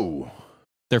 Whoa.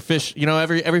 Their fish,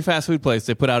 every fast food place,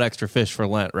 they put out extra fish for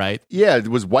Lent, right? Yeah,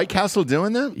 was White Castle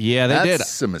doing that? Yeah, they did.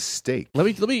 That's a mistake. Let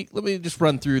me just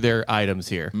run through their items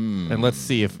here, and let's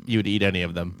see if you would eat any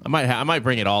of them. I might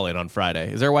bring it all in on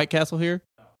Friday. Is there a White Castle here?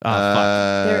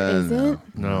 Fuck. There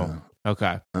isn't. No.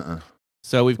 Okay.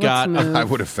 So we've got. Move. I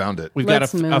would have found it. We've got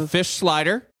a fish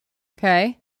slider.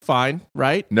 Okay. Fine,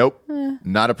 right? Nope.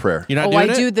 Not a prayer. You're not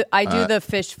doing it? I do the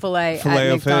fish fillet at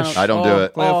Filet-O-Fish. McDonald's. I don't do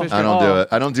it. I don't do it.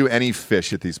 I don't do any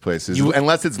fish at these places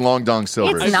unless it's Long Dong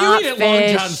Silver's. It's not you eat fish. at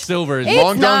Long John Silver's. It's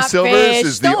Long Dong not Silver's fish.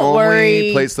 is the Don't only worry.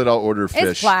 place that I'll order fish.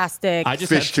 It's plastic.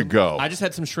 Fish to go. I just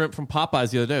had some shrimp from Popeyes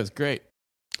the other day. It was great.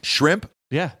 Shrimp?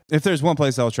 Yeah. If there's one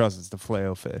place I'll trust, it's the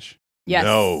Filet-O-Fish. Yes.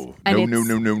 No.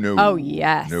 No. Oh,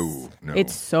 yes. No.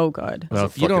 It's so good. Well,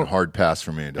 it's a fucking hard pass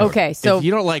for me. Okay, so if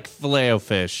you don't like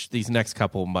Filet-O-Fish, these next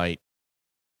couple might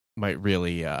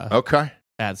really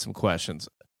add some questions.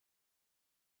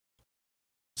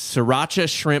 Sriracha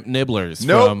shrimp nibblers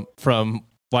from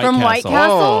White Castle. White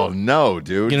Castle? Oh, no,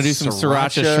 dude. You gonna do some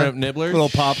sriracha shrimp nibblers? Little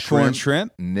popcorn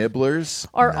shrimp nibblers.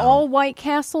 Are all White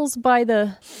Castles by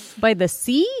the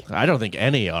sea? I don't think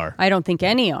any are. I don't think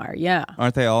any are. Yeah.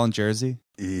 Aren't they all in Jersey?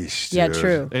 Eesh, yeah, dude.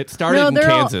 true. It started in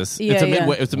Kansas. It's a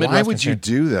Midwest. Why would you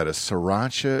do that? A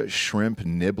sriracha shrimp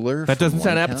nibbler? That doesn't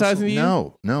sound appetizing to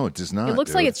you? No, it does not. It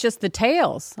looks like it's just the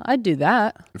tails. I'd do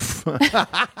that.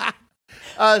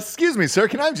 Excuse me, sir.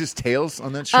 Can I have just tails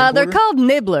on that shrimp They're order? called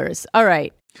nibblers. All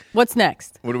right. What's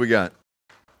next? What do we got?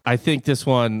 I think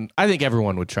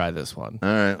everyone would try this one. All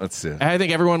right, let's see. I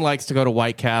think everyone likes to go to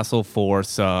White Castle for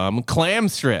some clam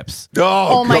strips.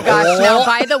 Oh my gosh. Now,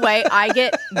 by the way, I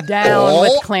get down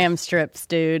with clam strips,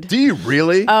 dude. Do you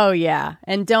really? Oh, yeah.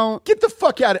 And don't get the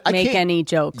fuck out of it. Make any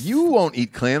jokes. You won't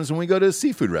eat clams when we go to a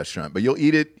seafood restaurant, but you'll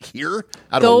eat it here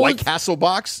out of a White Castle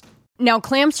box? Now,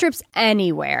 clam strips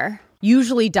anywhere,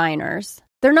 usually diners,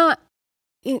 they're not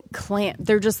clam.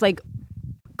 They're just like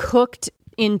cooked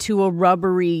into a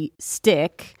rubbery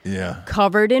stick,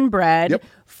 covered in bread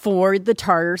for the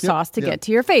tartar sauce to get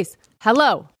to your face.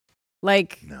 Hello.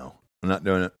 No, I'm not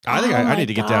doing it. I think I need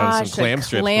to get down to some clam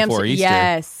strips before Easter.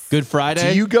 Yes. Good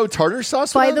Friday. Do you go tartar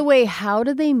sauce? By the way, how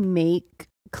do they make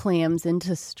clams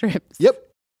into strips? Yep.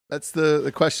 That's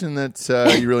the question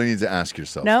that you really need to ask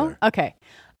yourself. No? There. Okay.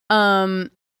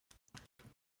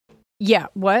 Yeah.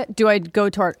 What? Do I go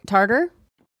tartar?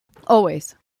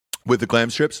 Always. With the clam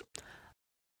strips?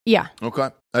 Yeah. Okay.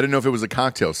 I didn't know if it was a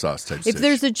cocktail sauce type. If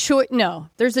there's a choice,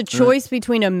 there's a choice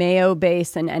between a mayo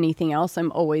base and anything else.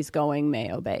 I'm always going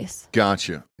mayo base.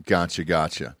 Gotcha.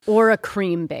 Or a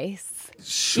cream base.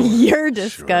 Sure. You're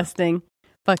disgusting.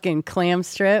 Fucking clam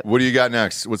strip. What do you got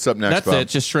next? What's up next, That's Bob? it.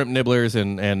 Just shrimp nibblers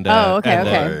and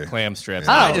okay. Clam strips.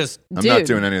 I'm not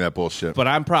doing any of that bullshit. But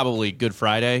I'm probably Good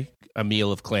Friday, a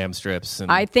meal of clam strips.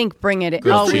 And I think bring it in.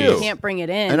 You can't bring it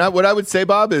in. And what I would say,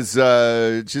 Bob, is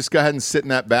just go ahead and sit in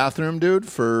that bathroom, dude,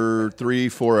 for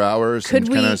 3-4 hours and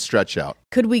kind of stretch out.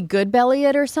 Could we good belly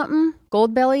it or something?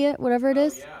 Gold belly it, whatever it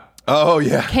is? Oh,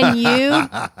 yeah. Can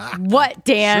you? What,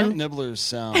 Dan? Shrimp nibblers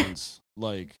sounds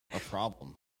like a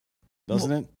problem,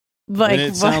 doesn't it? Like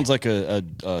it sounds like a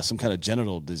some kind of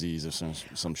genital disease or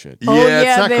some shit. Yeah,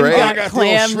 it's not great. Got got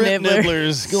clam shrimp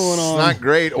nibblers going on. It's not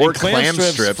great. Or and clam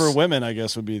strips for women, I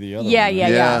guess, would be the other one.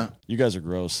 Yeah. You guys are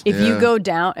gross.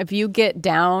 If you get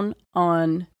down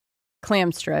on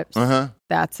clam strips,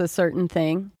 that's a certain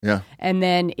thing. Yeah. And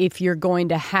then if you're going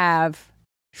to have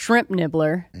shrimp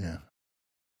nibbler,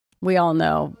 we all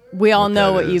know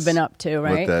what you've been up to,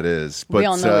 right? What that is. But, we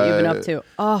all know what you've been up to.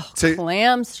 Oh,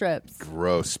 clam strips.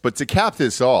 Gross. But to cap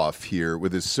this off here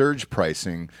with his surge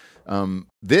pricing,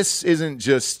 This isn't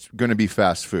just going to be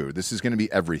fast food. This is going to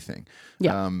be everything.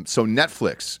 Yeah. So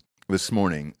Netflix this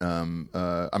morning,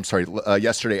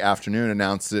 yesterday afternoon,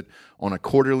 announced it on a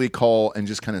quarterly call and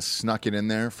just kind of snuck it in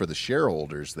there for the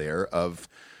shareholders there of,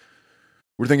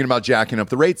 we're thinking about jacking up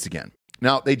the rates again.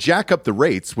 Now, they jack up the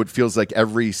rates, what feels like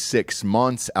every 6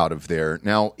 months out of there.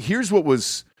 Now, here's what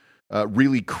was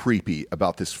really creepy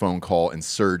about this phone call and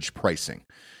surge pricing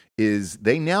is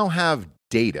they now have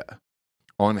data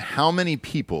on how many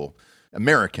people,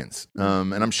 Americans,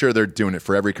 and I'm sure they're doing it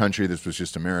for every country. This was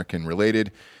just American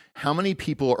related. How many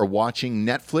people are watching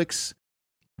Netflix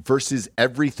versus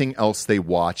everything else they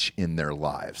watch in their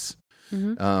lives?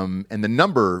 And the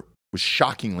number was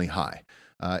shockingly high.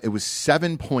 It was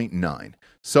 7.9.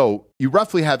 So you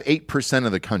roughly have 8%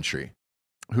 of the country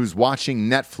who's watching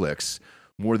Netflix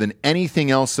more than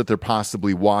anything else that they're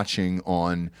possibly watching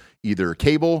on either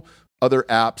cable, other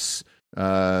apps,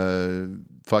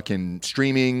 fucking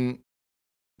streaming,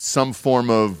 some form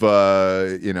of,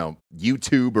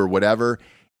 YouTube or whatever.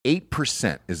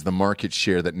 8% is the market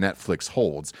share that Netflix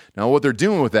holds. Now, what they're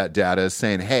doing with that data is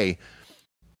saying, hey,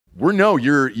 we know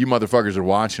you motherfuckers are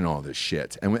watching all this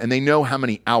shit. And they know how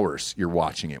many hours you're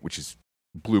watching it, which is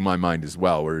blew my mind as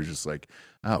well, where it's just like,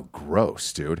 oh,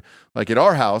 gross, dude. Like at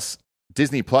our house,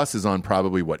 Disney Plus is on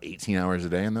probably, 18 hours a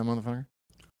day in that motherfucker?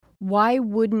 Why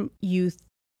wouldn't you,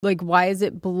 why is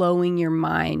it blowing your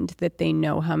mind that they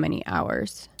know how many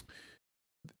hours?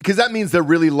 Because that means they're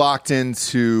really locked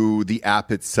into the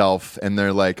app itself, and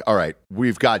they're like, all right,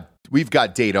 we've got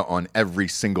data on every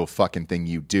single fucking thing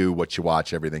you do, what you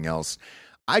watch, everything else.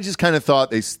 I just kind of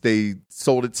thought they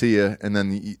sold it to you, and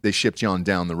then they shipped you on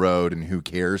down the road, and who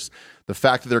cares? The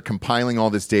fact that they're compiling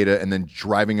all this data and then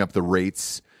driving up the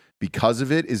rates because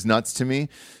of it is nuts to me.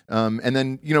 And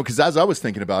then, because as I was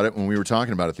thinking about it when we were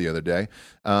talking about it the other day,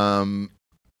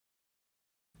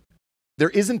 there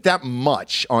isn't that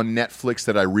much on Netflix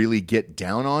that I really get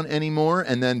down on anymore.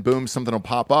 And then boom, something will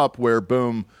pop up where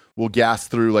boom, we'll gas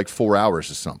through like 4 hours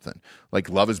or something, like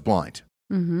Love is Blind.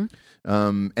 Mm-hmm.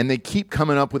 And they keep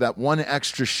coming up with that one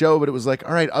extra show, but it was like,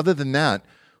 all right, other than that,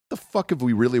 what the fuck have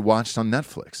we really watched on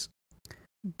Netflix?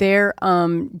 They're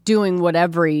doing what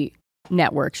every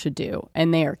network should do,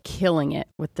 and they are killing it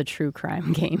with the true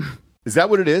crime game. Is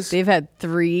that what it is? They've had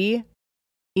 3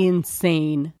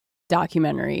 insane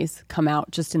documentaries come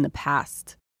out just in the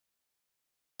past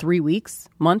 3 weeks,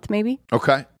 month maybe.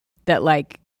 Okay. That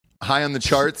high on the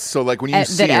charts. So when you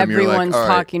see that them, you're like, everyone's all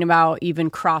right. talking about, even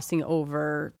crossing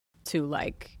over to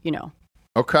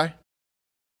Okay.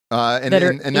 And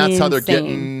that's insane. How they're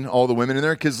getting all the women in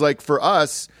there. Because for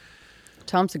us,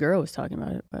 Tom Segura was talking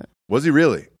about it. But was he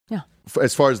really? Yeah.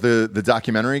 As far as the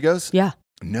documentary goes? Yeah.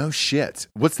 No shit.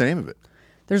 What's the name of it?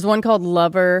 There's one called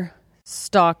Lover,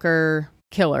 Stalker,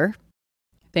 Killer,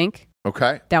 I think.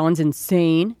 Okay. That one's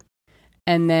insane.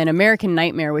 And then American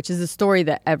Nightmare, which is a story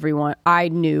that I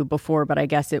knew before, but I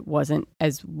guess it wasn't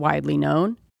as widely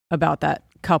known, about that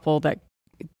couple that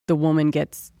the woman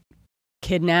gets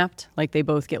kidnapped. They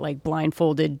both get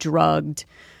blindfolded, drugged.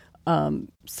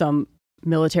 Some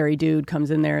military dude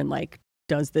comes in there and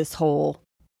does this whole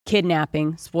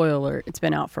kidnapping. Spoiler, it's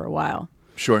been out for a while.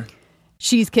 Sure.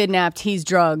 She's kidnapped, he's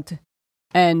drugged.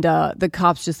 And the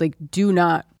cops just do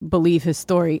not believe his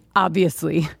story,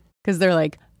 obviously, because they're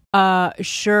like,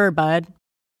 sure, bud.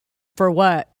 For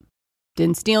what?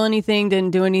 Didn't steal anything,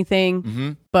 didn't do anything.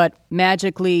 Mm-hmm. But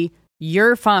magically,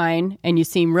 you're fine and you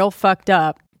seem real fucked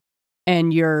up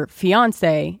and your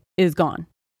fiance is gone.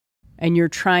 And you're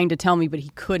trying to tell me, but he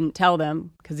couldn't tell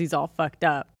them because he's all fucked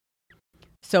up.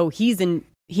 So he's in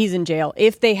jail.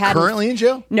 If they hadn't currently in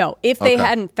jail? No, if they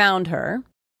hadn't found her,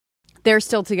 they're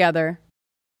still together.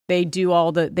 They've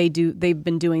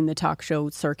been doing the talk show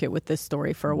circuit with this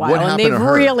story for a while, and they've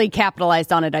really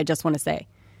capitalized on it, I just want to say.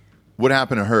 What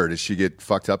happened to her? Did she get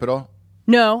fucked up at all?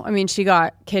 No, I mean, she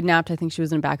got kidnapped. I think she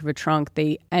was in the back of a trunk.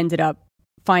 They ended up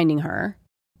finding her.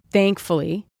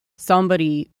 Thankfully,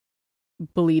 somebody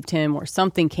believed him or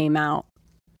something came out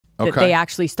that they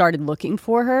actually started looking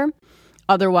for her.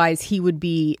 Otherwise, he would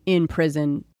be in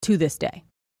prison to this day.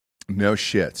 No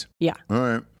shit. Yeah. All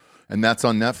right. And that's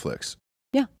on Netflix.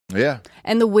 Yeah. Yeah.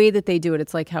 And the way that they do it,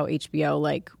 it's like how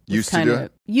HBO used to do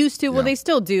it? Used to. Well, they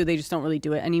still do. They just don't really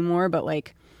do it anymore. But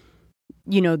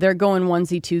they're going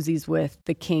onesie twosies with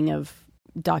the king of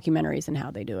documentaries and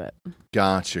how they do it.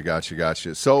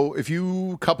 Gotcha. So if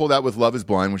you couple that with Love is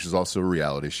Blind, which is also a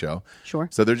reality show. Sure.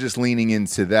 So they're just leaning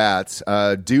into that.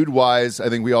 Dude-wise, I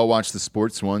think we all watch the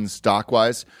sports ones.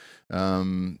 Stock-wise,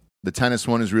 the tennis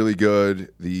one is really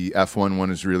good. The F1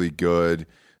 one is really good.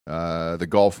 The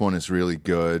golf one is really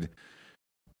good.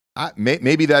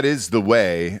 Maybe that is the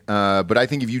way, but I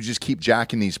think if you just keep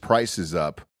jacking these prices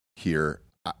up here,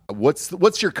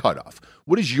 what's your cutoff?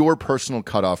 What is your personal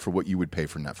cutoff for what you would pay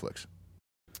for Netflix?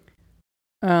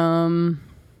 I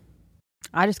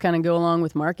just kind of go along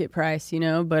with market price, but you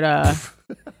know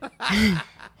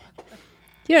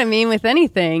what I mean, with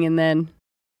anything, and then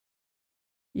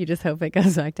you just hope it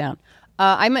goes back down.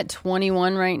 I'm at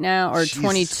 21 right now, or Jesus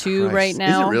 22 Christ. Right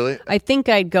now. Is it really? I think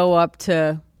I'd go up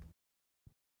to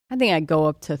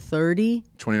 30.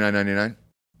 $29.99.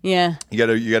 Yeah. You got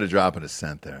to drop it a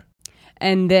cent there.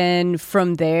 And then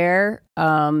from there,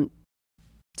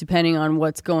 depending on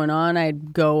what's going on,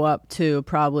 I'd go up to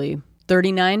probably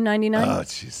 $39.99. Oh,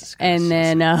 Jesus Christ. And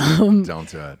then don't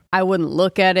do it. I wouldn't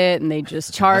look at it, and they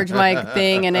just charge my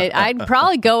thing, and I'd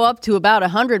probably go up to about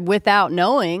 100 without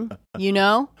knowing, you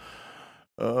know?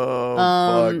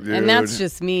 Oh, fuck, dude. And that's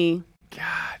just me.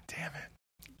 God damn it.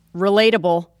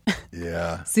 Relatable.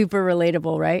 Yeah. Super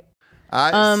relatable, right?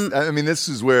 I mean, this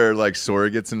is where like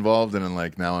Sora gets involved, and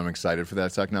like now I'm excited for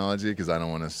that technology because I don't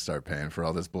want to start paying for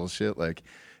all this bullshit. Like,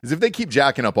 as if they keep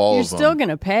jacking up all of them. You're still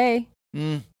gonna pay.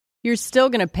 You're still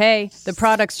gonna pay. The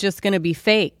product's just gonna be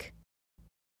fake.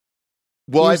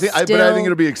 Well, but I think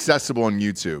it'll be accessible on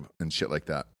YouTube and shit like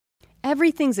that.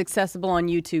 Everything's accessible on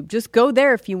YouTube. Just go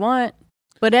there if you want.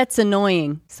 But that's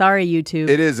annoying. Sorry, YouTube.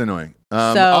 It is annoying. But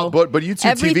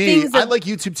YouTube TV, I like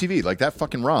YouTube TV. Like, that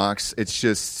fucking rocks. It's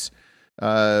just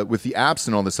with the apps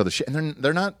and all this other shit, and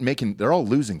they're all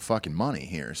losing fucking money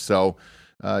here. So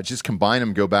just combine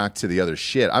them, go back to the other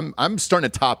shit. I'm starting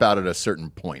to top out at a certain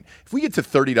point. If we get to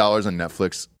 $30 on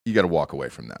Netflix, you got to walk away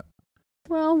from that.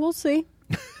 Well, we'll see.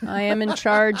 I am in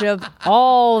charge of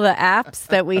all the apps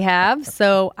that we have,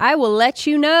 so I will let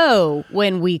you know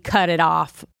when we cut it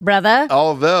off, brother.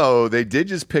 Although they did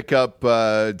just pick up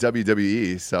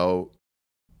WWE,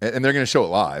 and they're going to show it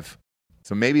live.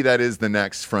 So maybe that is the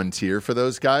next frontier for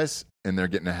those guys, and they're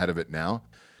getting ahead of it now.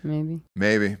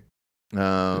 Maybe.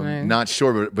 Not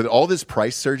sure, but all this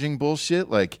price surging bullshit,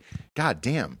 like, god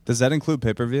damn. Does that include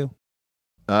pay-per-view?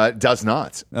 Does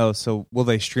not. Oh, so will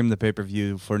they stream the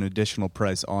pay-per-view for an additional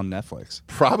price on Netflix?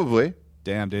 Probably.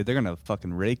 Damn, dude, they're going to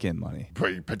fucking rake in money.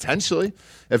 Potentially.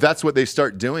 If that's what they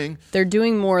start doing. They're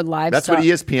doing more live stuff. That's what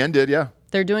ESPN did, yeah.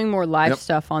 They're doing more live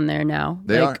stuff on there now.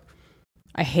 They are.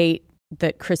 I hate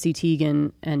that Chrissy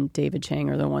Teigen and David Chang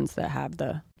are the ones that have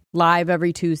the live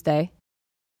every Tuesday.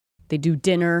 They do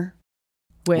dinner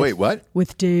with... Wait, what?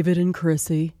 With David and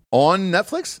Chrissy. On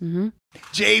Netflix? Mm-hmm.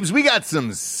 James, we got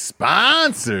some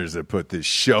sponsors that put this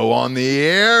show on the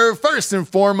air. First and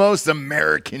foremost,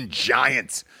 American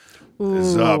Giant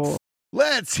is up.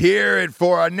 Let's hear it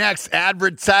for our next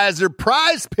advertiser,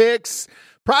 Prize Picks.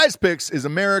 Prize Picks is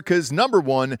America's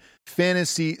 #1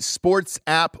 fantasy sports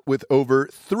app with over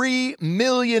 3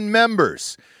 million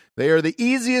members. They are the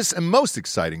easiest and most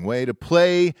exciting way to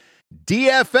play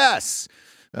DFS.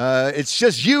 It's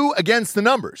just you against the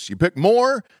numbers. You pick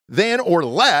more than or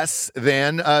less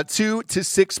than 2 to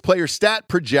 6 player stat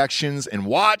projections and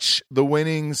watch the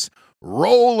winnings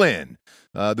roll in.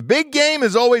 The big game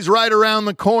is always right around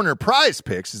the corner. Prize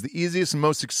Picks is the easiest and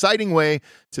most exciting way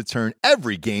to turn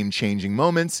every game-changing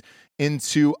moments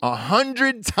into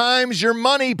 100 times your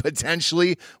money,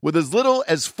 potentially, with as little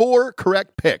as 4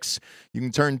 correct picks. You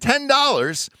can turn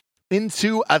 $10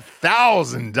 into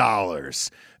 $1,000.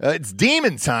 It's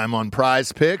demon time on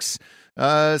Prize Picks.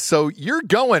 So you're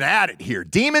going at it here.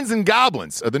 Demons and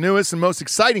Goblins are the newest and most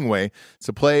exciting way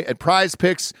to play at Prize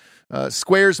Picks.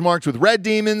 Squares marked with red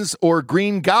demons or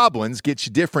green goblins get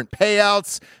you different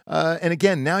payouts. And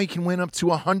again, now you can win up to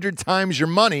 100 times your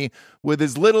money with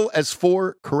as little as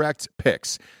 4 correct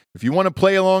picks. If you want to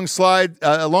play alongside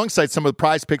some of the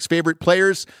Prize Picks' favorite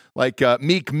players like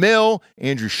Meek Mill,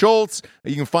 Andrew Schultz,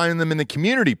 you can find them in the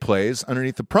community plays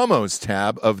underneath the promos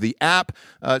tab of the app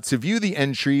to view the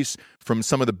entries from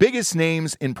some of the biggest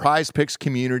names in Prize Picks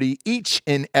community each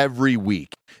and every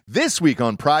week. This week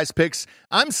on Prize Picks,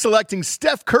 I'm selecting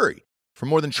Steph Curry for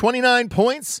more than 29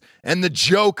 points and the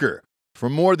Joker for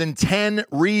more than 10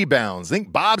 rebounds. I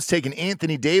think Bob's taking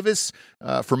Anthony Davis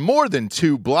for more than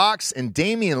 2 blocks and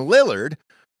Damian Lillard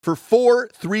for 4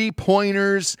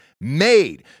 3-pointers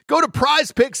made. Go to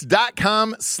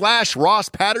prizepicks.com/Ross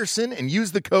Patterson and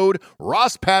use the code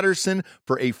Ross Patterson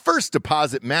for a first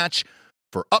deposit match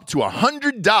for up to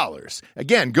 $100.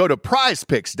 Again, go to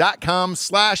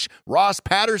prizepicks.com/Ross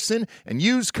Patterson and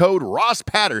use code Ross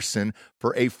Patterson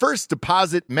for a first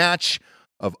deposit match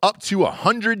of up to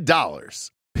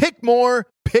 $100. Pick more,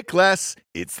 pick less.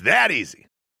 It's that easy.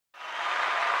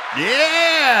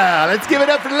 Yeah, let's give it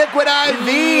up for Liquid IV.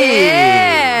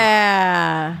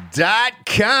 Yeah.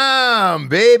 .com,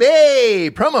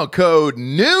 baby. Promo code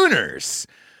Nooners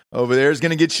over there is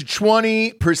going to get you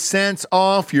 20%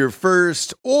 off your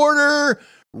first order.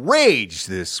 Rage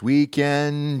this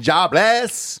weekend.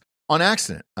 Jobless on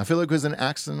accident. I feel like it was an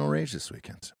accidental rage this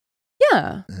weekend.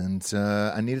 Yeah. And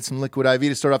I needed some Liquid IV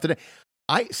to start off the day.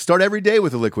 I start every day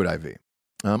with a Liquid IV.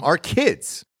 Our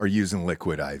kids are using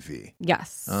Liquid IV.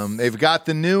 Yes. They've got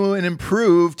the new and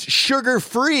improved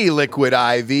sugar-free Liquid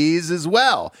IVs as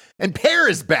well. And Pear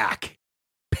is back.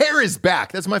 Pear is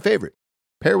back. That's my favorite.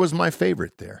 Pear was my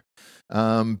favorite there.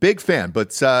 Big fan.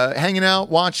 But hanging out,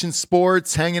 watching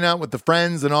sports, hanging out with the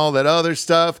friends and all that other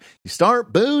stuff. You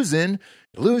start boozing,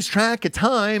 you lose track of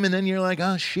time, and then you're like,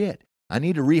 oh, shit. I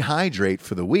need to rehydrate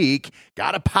for the week.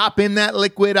 Got to pop in that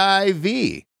Liquid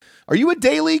IV. Are you a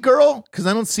daily girl? Because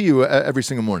I don't see you every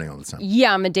single morning all the time.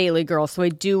 Yeah, I'm a daily girl. So I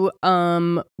do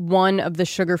one of the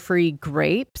sugar-free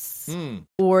grapes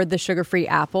or the sugar-free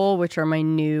apple, which are my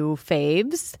new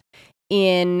faves,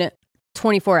 in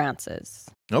 24 ounces.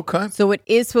 Okay. So it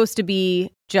is supposed to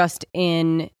be just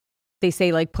in, they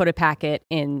say, like, put a packet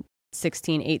in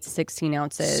 8 to 16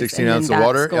 ounces. 16 ounces of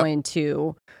water? That's going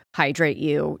to hydrate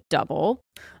you double.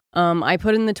 I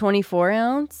put in the 24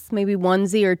 ounce, maybe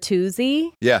onesie or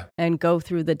twosie. Yeah. And go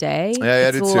through the day. Yeah,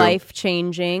 it's life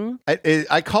changing.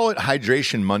 I call it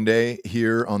Hydration Monday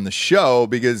here on the show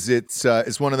because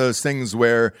it's one of those things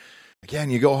where,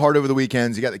 again, you go hard over the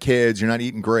weekends, you got the kids, you're not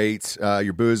eating great,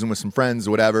 you're boozing with some friends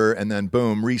or whatever, and then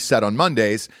boom, reset on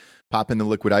Mondays, pop in the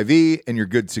Liquid IV, and you're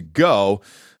good to go.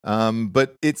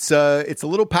 But it's a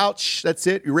little pouch. That's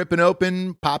it. You're ripping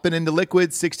open, popping into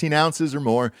liquid, 16 ounces or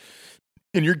more.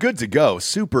 And you're good to go.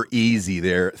 Super easy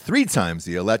there. 3 times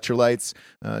the electrolytes,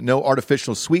 no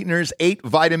artificial sweeteners, 8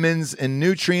 vitamins and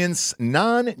nutrients,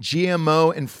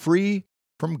 non-GMO and free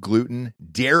from gluten,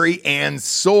 dairy, and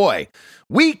soy.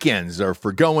 Weekends are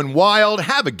for going wild.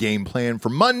 Have a game plan for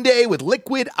Monday with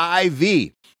Liquid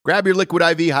IV. Grab your Liquid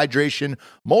IV Hydration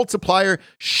Multiplier,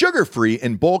 sugar-free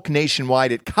in bulk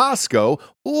nationwide at Costco,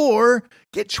 or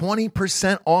get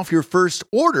 20% off your first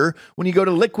order when you go to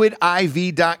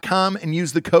liquidiv.com and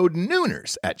use the code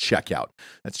Nooners at checkout.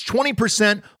 That's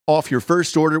 20% off your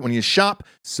first order when you shop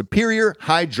Superior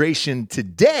Hydration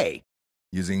today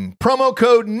using promo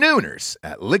code Nooners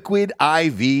at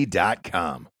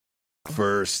liquidiv.com.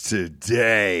 First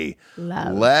today.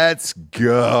 Love. Let's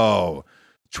go.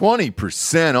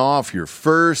 20% off your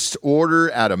first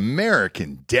order at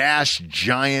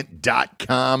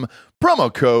American-Giant.com.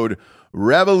 Promo code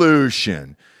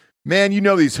Revolution. Man, you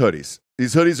know these hoodies.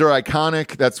 These hoodies are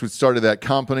iconic. That's what started that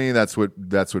company. That's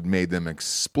what made them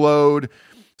explode.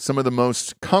 Some of the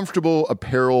most comfortable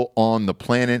apparel on the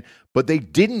planet. But they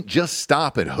didn't just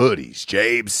stop at hoodies,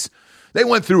 Jabes. They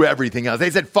went through everything else. They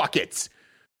said, fuck it.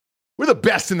 We're the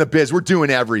best in the biz. We're doing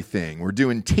everything. We're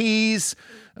doing tees.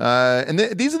 And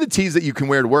these are the tees that you can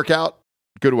wear to work out,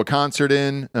 go to a concert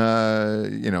in,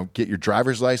 get your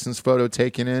driver's license photo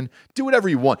taken in, do whatever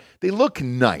you want. They look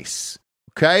nice,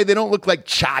 okay? They don't look like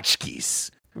tchotchkes.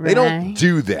 Right. They don't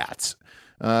do that.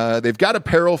 They've got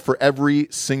apparel for every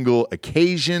single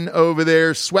occasion over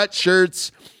there,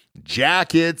 sweatshirts,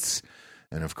 jackets,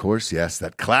 and of course, yes,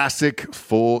 that classic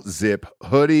full zip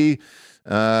hoodie.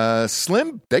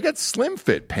 Slim, they got slim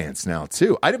fit pants now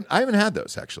too. I haven't had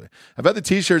those actually. I've had the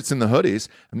t-shirts and the hoodies.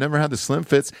 I've never had the slim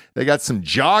fits. They got some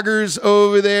joggers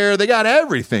over there. They got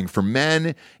everything for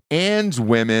men and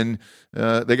women.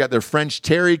 They got their French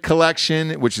Terry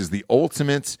collection, which is the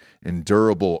ultimate in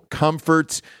durable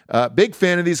comfort. Big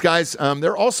fan of these guys.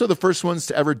 They're also the first ones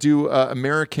to ever do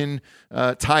American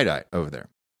tie-dye over there.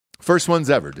 First ones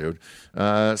ever, dude.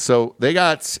 So they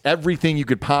got everything you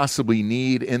could possibly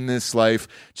need in this life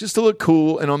just to look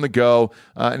cool and on the go.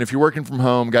 And if you're working from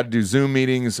home, got to do Zoom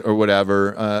meetings or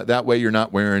whatever, that way you're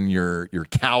not wearing your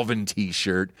Calvin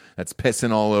t-shirt that's pissing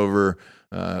all over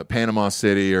Panama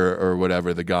City or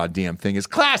whatever the goddamn thing is.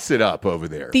 Class it up over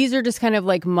there. These are just kind of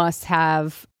like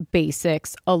must-have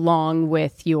basics along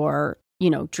with your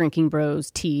drinking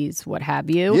bros, teas, what have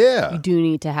you. Yeah. You do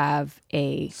need to have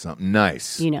something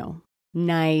nice.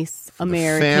 Nice for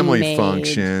American family made.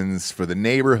 functions, for the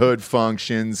neighborhood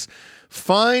functions.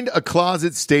 Find a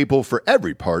closet staple for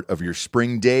every part of your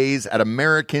spring days at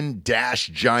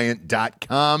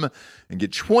American-Giant.com and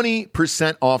get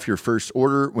 20% off your first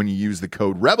order when you use the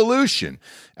code REVOLUTION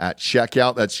at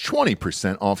checkout. That's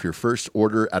 20% off your first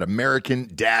order at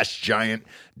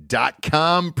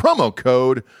American-Giant.com. Promo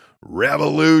code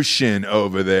Revolution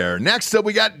over there. Next up,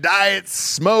 we got Diet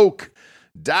Smoke.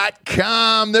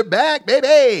 DietSmoke.com. They're back,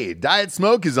 baby. Diet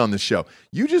Smoke is on the show.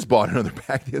 You just bought another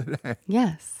bag the other day.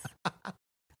 Yes.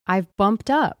 I've bumped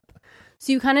up.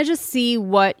 So you kind of just see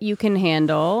what you can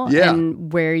handle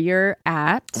and where you're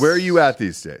at. Where are you at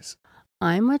these days?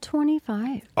 I'm a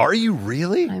 25. Are you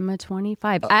really? I'm a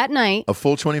 25. At night. A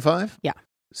full 25? Yeah.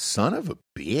 Son of a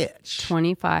bitch.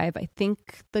 25. I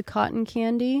think the cotton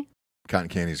candy. Cotton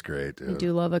candy's great, dude. I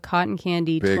do love a cotton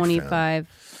candy. Big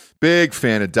 25. Big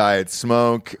fan of Diet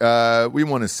Smoke. We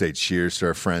want to say cheers to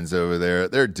our friends over there.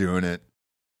 They're doing it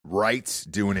right,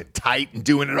 doing it tight, and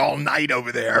doing it all night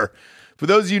over there. For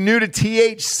those of you new to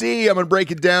THC, I'm going to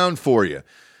break it down for you.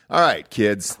 All right,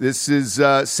 kids. This is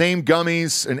same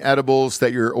gummies and edibles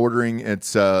that you're ordering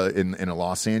at in a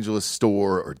Los Angeles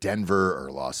store or Denver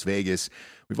or Las Vegas.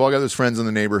 We've all got those friends in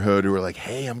the neighborhood who are like,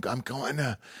 hey, I'm going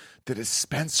to the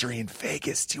dispensary in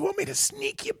Vegas. Do you want me to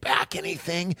sneak you back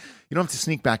anything? You don't have to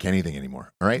sneak back anything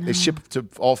anymore, all right? No. They ship to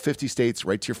all 50 states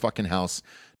right to your fucking house.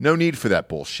 No need for that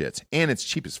bullshit. And it's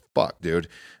cheap as fuck, dude.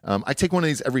 I take one of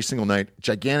these every single night.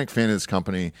 Gigantic fan of this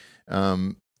company.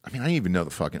 I don't even know the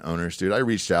fucking owners, dude. I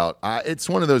reached out. It's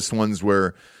one of those ones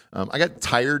where I got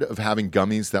tired of having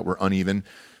gummies that were uneven,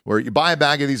 where you buy a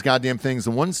bag of these goddamn things,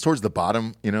 the ones towards the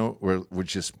bottom, where would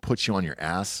just put you on your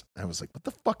ass. I was like, what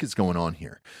the fuck is going on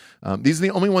here? These are the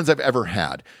only ones I've ever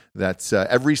had that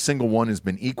every single one has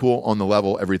been equal on the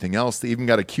level, everything else. They even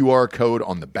got a QR code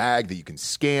on the bag that you can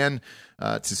scan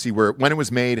to see when it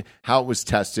was made, how it was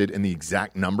tested, and the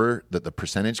exact number that the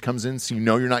percentage comes in. So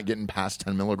you're not getting past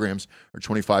 10 milligrams or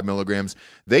 25 milligrams.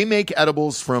 They make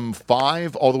edibles from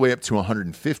 5 all the way up to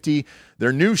 150.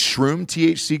 Their new Shroom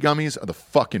THC gummies are the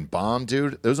fucking bomb,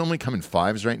 dude. Those only come in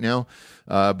 5s right now.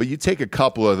 But you take a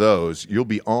couple of those, you'll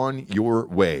be on your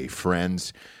way,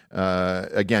 friends.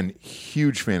 Again,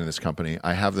 huge fan of this company.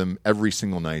 I have them every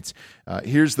single night.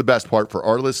 Here's the best part for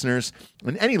our listeners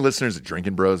and any listeners at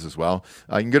Drinking Bros as well.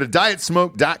 You can go to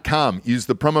DietSmoke.com. Use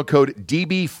the promo code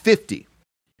DB50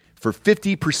 for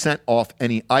 50% off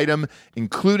any item,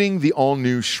 including the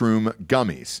all-new Shroom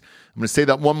gummies. I'm going to say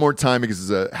that one more time because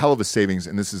it's a hell of a savings,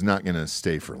 and this is not going to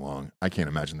stay for long. I can't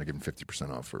imagine they're giving 50%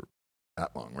 off for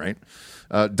that long, right?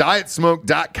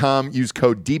 DietSmoke.com. Use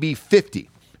code DB50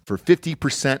 for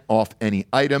 50% off any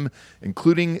item,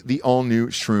 including the all-new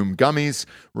Shroom gummies.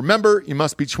 Remember, you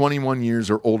must be 21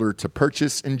 years or older to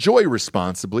purchase. Enjoy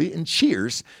responsibly, and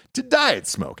cheers to Diet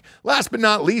Smoke. Last but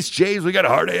not least, James, we got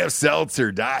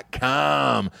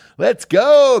hardafseltzer.com. Let's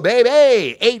go,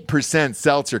 baby! 8%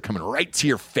 seltzer coming right to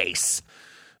your face.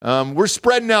 We're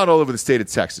spreading out all over the state of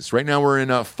Texas. Right now, we're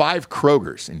in 5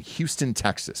 Krogers in Houston,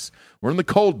 Texas. We're in the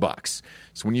cold box.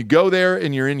 So when you go there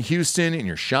and you're in Houston and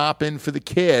you're shopping for the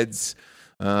kids,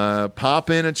 pop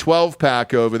in a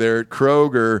 12-pack over there at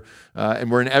Kroger.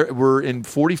 And we're in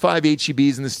 45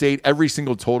 HEBs in the state, every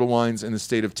single Total Wines in the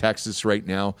state of Texas right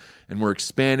now. And we're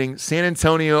expanding. San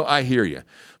Antonio, I hear you.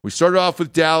 We started off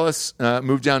with Dallas,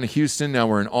 moved down to Houston. Now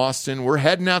we're in Austin. We're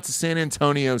heading out to San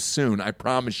Antonio soon, I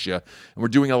promise you. And we're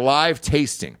doing a live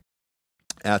tasting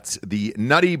at the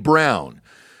Nutty Brown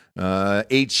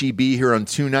HEB here on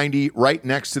 290, right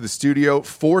next to the studio,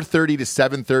 4:30 to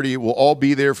 7:30. We'll all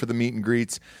be there for the meet and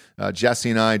greets. Jesse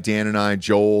and I, Dan and I,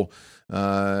 Joel,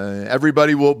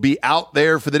 everybody will be out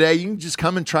there for the day. You can just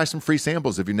come and try some free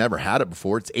samples if you've never had it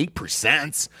before. It's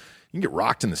 8%. You can get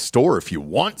rocked in the store if you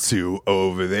want to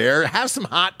over there. Have some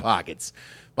Hot Pockets.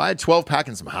 Buy a 12-pack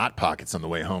and some Hot Pockets on the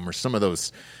way home, or some of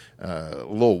those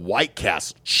little White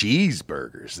Castle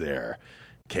cheeseburgers there.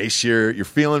 In case you're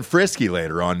feeling frisky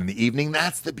later on in the evening,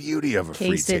 that's the beauty of a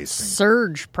free tasting. It's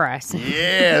surge pressing.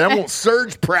 Yeah, that won't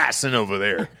surge pressing over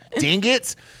there. Dang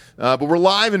it. But we're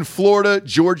live in Florida,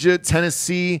 Georgia,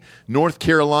 Tennessee, North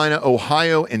Carolina,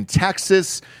 Ohio, and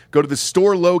Texas. Go to the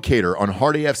store locator on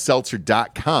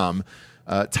hardafseltzer.com.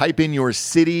 Type in your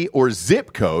city or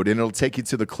zip code, and it'll take you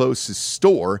to the closest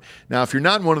store. Now, if you're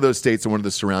not in one of those states or one of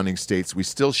the surrounding states, we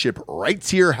still ship right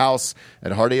to your house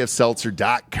at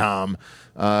hardafseltzer.com.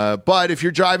 But if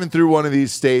you're driving through one of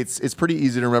these states, it's pretty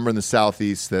easy to remember in the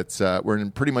Southeast that we're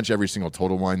in pretty much every single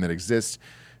Total Wine that exists,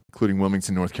 including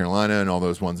Wilmington, North Carolina, and all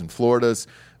those ones in Florida's.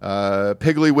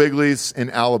 Piggly Wiggly's in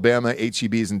Alabama,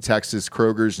 HEB's in Texas,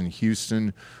 Kroger's in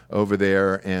Houston over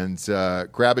there. And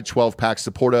grab a 12-pack,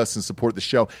 support us, and support the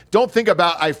show. Don't think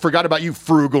I forgot about you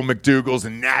frugal McDougals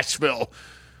in Nashville.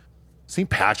 St.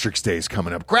 Patrick's Day is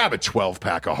coming up. Grab a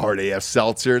 12-pack of Hard AF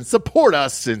Seltzer and support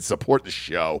us and support the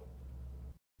show.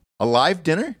 A live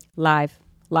dinner? Live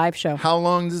show. How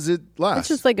long does it last? It's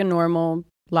just like a normal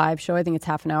live show. I think it's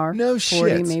half an hour. No 40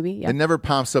 shit. Maybe. Yeah. It never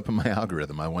pops up in my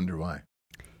algorithm. I wonder why.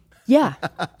 Yeah.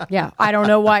 I don't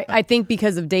know why. I think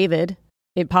because of David.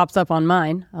 it pops up on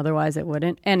mine. Otherwise, it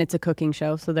wouldn't. And it's a cooking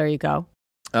show, so there you go.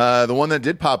 The one that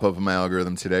did pop up in my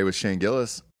algorithm today was Shane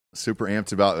Gillis. Super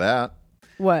amped about that.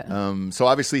 What? So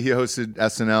obviously he hosted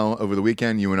SNL over the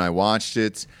weekend. You and I watched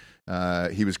it.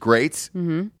 He was great.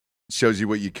 Mm-hmm. Shows you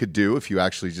what you could do if you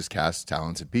actually just cast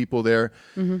talented people there.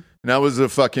 Mm-hmm. And that was a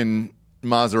fucking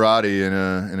Maserati in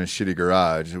a shitty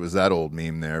garage. It was that old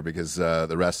meme there because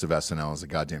the rest of SNL is a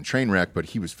goddamn train wreck, but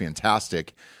he was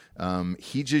fantastic.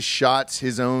 He just shot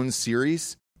his own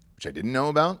series, which I didn't know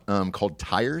about, called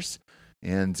Tires.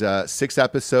 And 6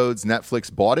 episodes,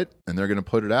 Netflix bought it, and they're going to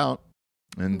put it out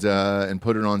and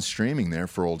put it on streaming there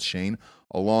for old Shane,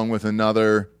 along with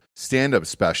another stand-up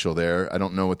special there. I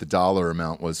don't know what the dollar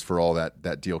amount was for all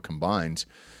that deal combined,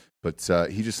 but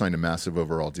he just signed a massive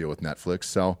overall deal with Netflix.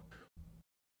 So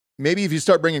maybe if you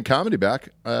start bringing comedy back,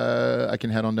 I can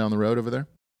head on down the road over there.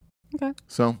 Okay.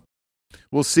 So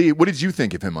we'll see. What did you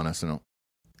think of him on SNL?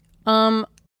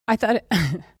 I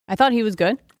thought he was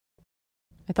good.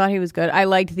 I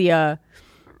liked the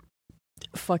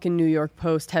fucking New York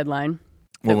Post headline.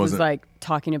 What was it? Like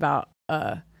talking about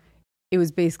it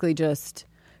was basically just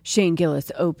Shane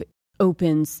Gillis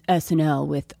opens SNL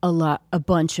with a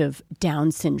bunch of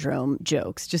Down syndrome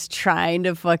jokes, just trying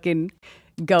to fucking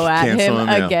go at him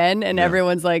again, and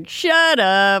everyone's like, "Shut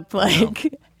up!"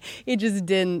 Like it just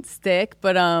didn't stick.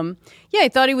 But I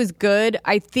thought he was good.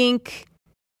 I think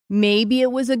maybe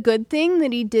it was a good thing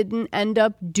that he didn't end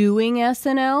up doing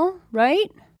SNL,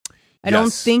 right? I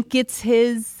don't think it's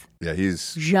his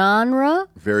he's genre.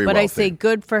 Very but wealthy. I say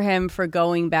good for him for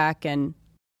going back and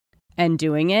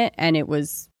doing it, and it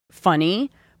was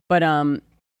funny. But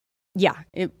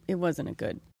it wasn't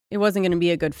going to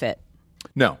be a good fit.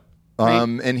 No. Right?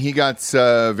 And he got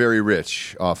very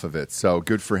rich off of it, so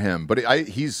good for him. But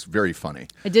he's very funny.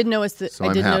 I did notice that. So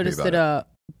I did I'm happy notice about that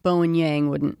Bo and Yang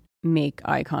wouldn't make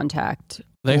eye contact.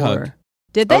 They hugged.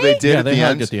 Did they? Oh, they did Yeah, at they the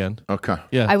hugged end? at the end. Okay.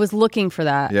 Yeah. I was looking for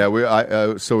that.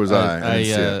 Yeah, so was I. I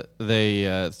didn't see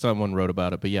it. Someone wrote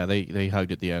about it, but yeah, they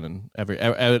hugged at the end, and there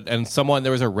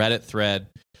was a Reddit thread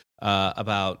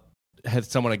about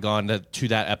someone had gone to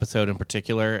that episode in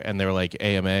particular, and they were like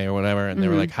AMA or whatever, and they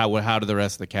were like, how did the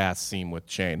rest of the cast seem with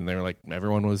Shane? And they were like,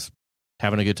 everyone was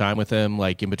having a good time with him,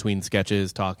 like in between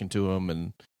sketches, talking to him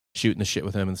and shooting the shit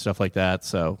with him and stuff like that.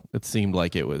 So it seemed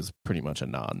like it was pretty much a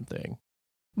non-thing.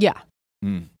 Yeah.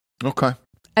 Okay.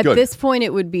 At Good. this point,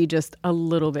 it would be just a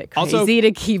little bit crazy Also-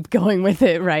 to keep going with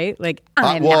it, right? Like,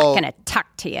 I'm not going to talk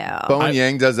to you. Bowen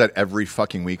Yang does that every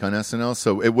fucking week on SNL,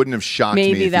 so it wouldn't have shocked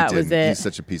me Maybe if that he was didn't. it. He's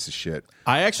such a piece of shit.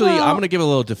 I'm going to give a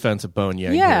little defense of Bowen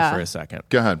Yang here for a second.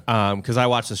 Go ahead. Because I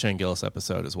watched the Shane Gillis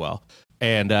episode as well.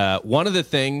 And one of the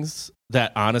things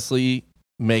that honestly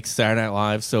makes Saturday Night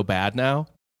Live so bad now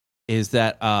is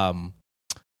that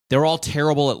they're all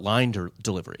terrible at line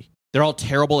delivery. They're all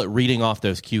terrible at reading off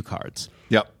those cue cards.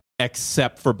 Yep.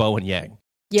 Except for Bowen Yang.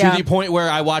 Yeah. To the point where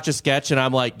I watch a sketch and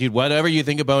I'm like, dude, whatever you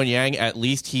think of Bowen Yang, at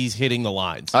least he's hitting the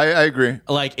lines. I agree.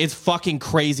 Like, it's fucking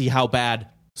crazy how bad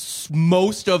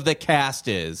most of the cast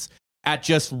is at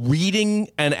just reading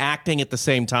and acting at the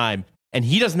same time. And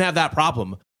he doesn't have that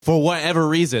problem for whatever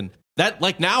reason. That,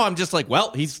 like, now I'm just like,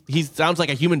 well, he sounds like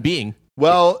a human being.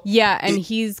 Well, Yeah, and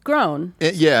he's grown.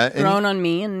 grown On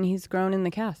me, and he's grown in the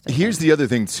cast. Here's the other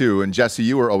thing too, and Jesse,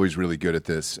 you were always really good at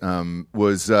this.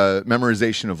 Was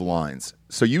memorization of lines.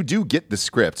 So you do get the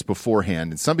script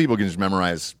beforehand, and some people can just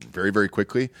memorize very, very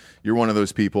quickly. You're one of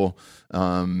those people,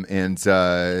 and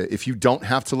if you don't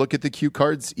have to look at the cue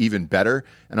cards, even better.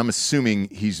 And I'm assuming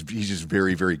he's just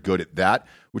very, very good at that,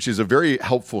 which is a very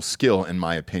helpful skill in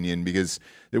my opinion. Because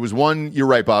there was one, you're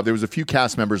right, Bob. There was a few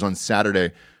cast members on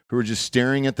Saturday who were just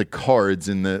staring at the cards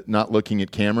and not looking at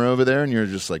camera over there, and you're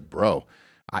just like, bro,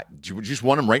 do you just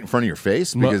want them right in front of your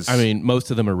face? Because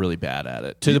most of them are really bad at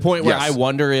it, to the point where I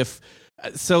wonder if.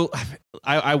 So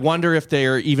I wonder if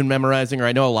they're even memorizing, or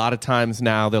I know a lot of times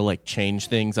now they'll like change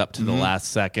things up to the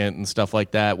last second and stuff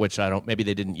like that, which maybe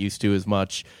they didn't used to as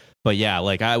much. But yeah,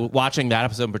 like watching that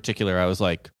episode in particular, I was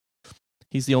like,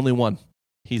 he's the only one.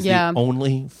 He's the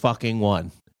only fucking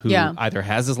one who either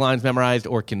has his lines memorized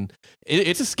or can.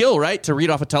 It's a skill, right? To read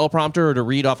off a teleprompter or to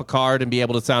read off a card and be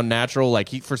able to sound natural. Like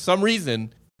for some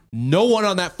reason, no one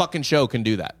on that fucking show can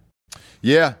do that.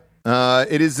 Yeah,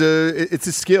 it's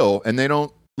a skill, and they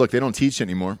don't teach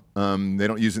anymore. They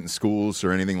don't use it in schools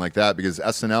or anything like that because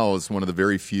SNL is one of the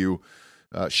very few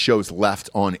shows left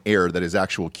on air that is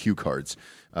actual cue cards.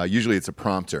 Usually it's a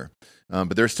prompter,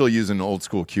 but they're still using old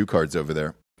school cue cards over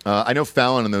there. I know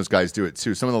Fallon and those guys do it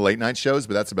too. Some of the late night shows,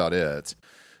 but that's about it.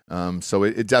 So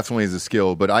it definitely is a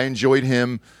skill. But I enjoyed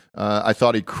him. I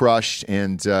thought he crushed,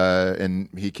 and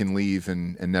he can leave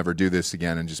and never do this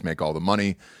again and just make all the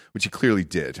money, which he clearly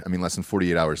did. I mean, less than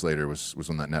 48 hours later was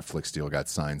when that Netflix deal got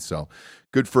signed. So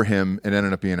good for him. It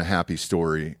ended up being a happy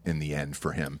story in the end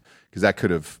for him, because that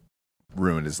could have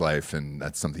ruined his life, and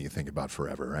that's something you think about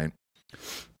forever, right?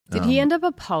 Did he end up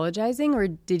apologizing, or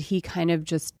did he kind of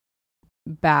just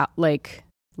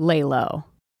lay low?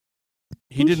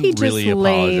 He didn't really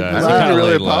apologize. He didn't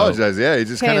really apologize. Yeah, he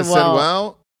just kind of said,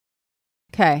 well...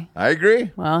 Okay. I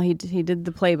agree. Well, he did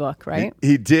the playbook, right?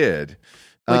 He did.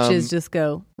 Which is just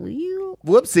go,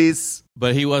 whoopsies.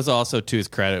 But he was also, to his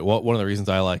credit, one of the reasons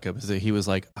I like him is that he was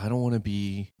like, I don't want to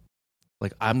be...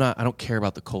 Like, I don't care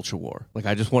about the culture war. Like,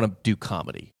 I just want to do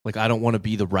comedy. Like, I don't want to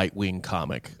be the right-wing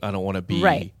comic. I don't want to be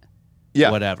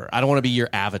whatever. I don't want to be your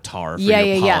avatar for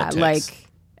your politics. Yeah. Like,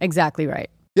 exactly right.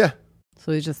 Yeah.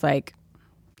 So he's just like,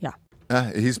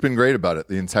 he's been great about it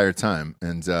the entire time,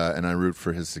 and I root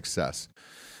for his success.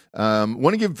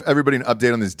 Want to give everybody an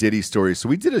update on this Diddy story. So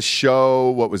we did a show,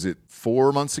 what was it,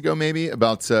 4 months ago maybe,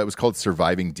 about it was called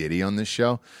Surviving Diddy on this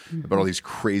show, about all these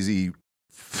crazy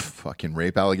fucking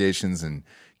rape allegations and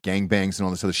gangbangs and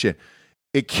all this other shit.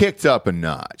 It kicked up a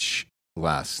notch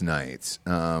last night.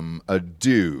 A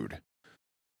dude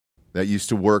that used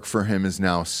to work for him is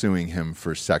now suing him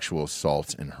for sexual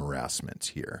assault and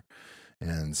harassment here.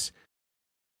 And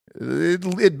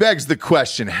it begs the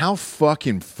question, how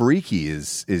fucking freaky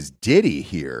is Diddy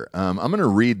here? I'm going to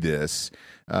read this.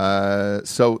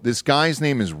 So this guy's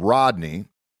name is Rodney,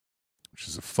 which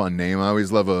is a fun name. I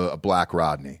always love a black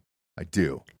Rodney. I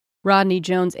do. Rodney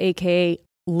Jones, a.k.a.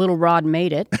 Little Rod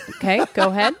made it. Okay, go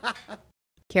ahead.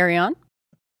 Carry on.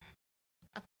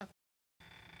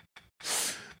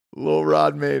 Lil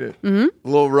Rod made it. Mm-hmm.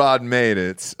 Lil Rod made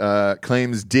it.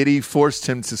 Claims Diddy forced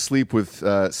him to sleep with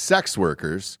sex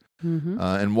workers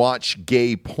and watch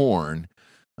gay porn,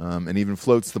 and even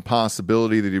floats the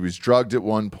possibility that he was drugged at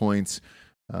one point.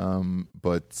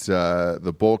 But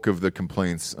the bulk of the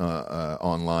complaints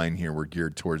online here were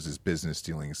geared towards his business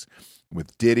dealings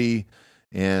with Diddy.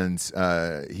 And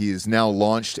he has now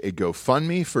launched a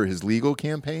GoFundMe for his legal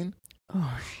campaign.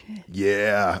 Oh, shit.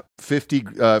 Yeah,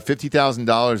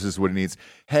 $50,000 is what he needs.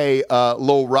 Hey,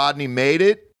 Lil Rodney made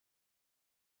it.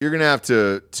 You're going to have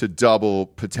to double,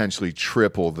 potentially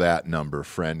triple that number,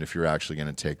 friend, if you're actually going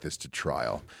to take this to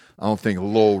trial. I don't think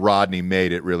Lil Rodney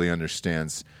made it really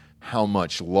understands how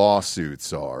much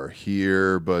lawsuits are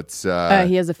here, but...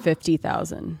 he has a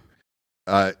 $50,000.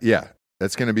 Yeah,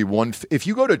 that's going to be one... If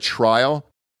you go to trial...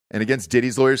 And against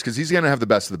Diddy's lawyers, because he's going to have the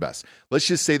best of the best. Let's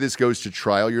just say this goes to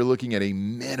trial. You're looking at a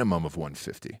minimum of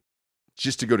 $150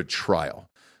 just to go to trial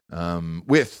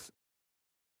with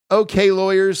okay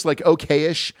lawyers, like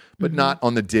okay-ish, but not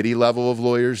on the Diddy level of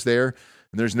lawyers there.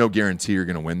 And there's no guarantee you're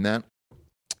going to win that.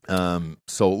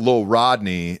 So Lil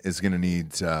Rodney is going to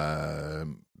need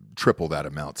triple that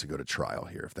amount to go to trial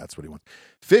here if that's what he wants.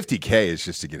 $50K is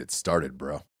just to get it started,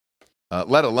 bro.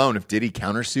 Let alone if Diddy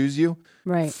countersues you,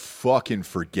 right? Fucking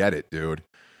forget it, dude.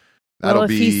 Well, if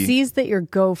he sees that you're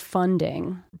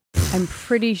GoFunding, I'm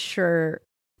pretty sure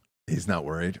he's not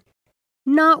worried.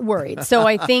 Not worried. So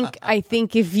I think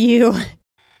if you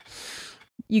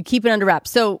keep it under wraps.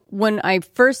 So when I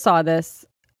first saw this,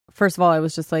 first of all, I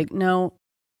was just like, no,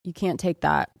 you can't take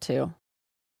that too.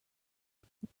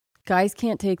 Guys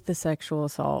can't take the sexual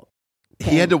assault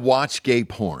thing. He had to watch gay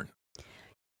porn.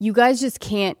 You guys just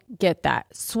can't get that.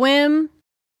 Swim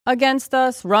against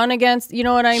us, run against, you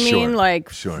know what I mean? Sure, like,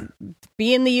 sure.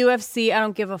 Be in the UFC, I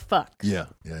don't give a fuck. Yeah.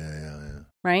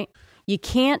 Right? You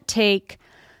can't take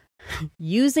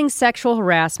using sexual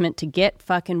harassment to get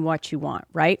fucking what you want,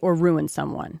 right? Or ruin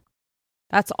someone.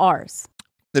 That's ours.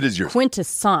 It is yours.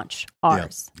 Quintessence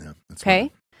ours. Yeah, that's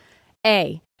okay? Fine.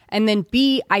 A. And then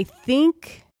B, I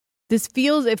think it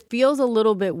feels a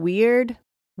little bit weird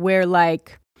where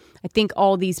like, I think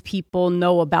all these people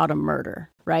know about a murder,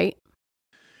 right?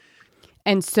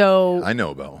 And so I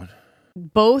know about one.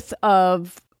 Both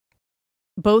of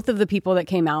the people that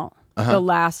came out, the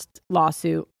last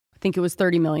lawsuit, I think it was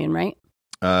 $30 million, right?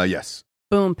 Yes.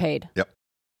 Boom, paid. Yep.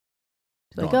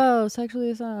 Like, oh,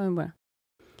 sexually assault.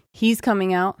 He's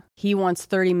coming out. He wants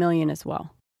 $30 million as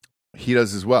well. He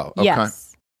does as well. Okay.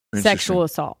 Yes. Sexual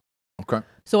assault. Okay.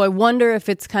 So I wonder if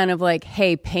it's kind of like,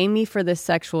 hey, pay me for this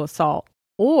sexual assault.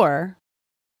 Or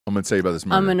I'm going to tell you about this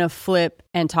murder. I'm going to flip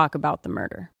and talk about the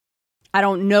murder. I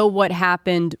don't know what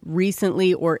happened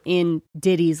recently or in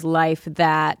Diddy's life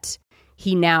that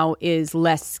he now is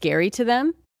less scary to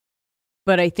them.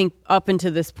 But I think up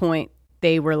until this point,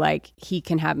 they were like, he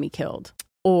can have me killed.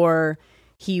 Or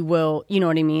he will, you know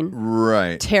what I mean?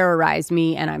 Right. Terrorize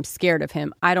me and I'm scared of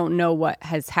him. I don't know what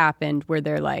has happened where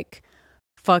they're like,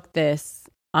 fuck this,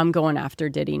 I'm going after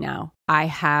Diddy now. I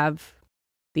have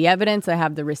the evidence, I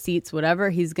have the receipts, whatever.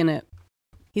 He's gonna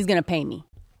pay me.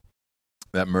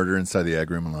 That murder inside the egg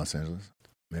room in Los Angeles?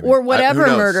 Maybe. Or whatever Who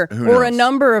knows? murder, Who or a knows?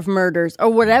 number of murders, or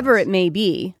whatever it may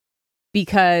be.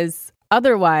 Because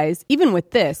otherwise, even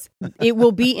with this, it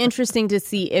will be interesting to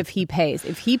see if he pays.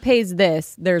 If he pays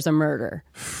this, there's a murder.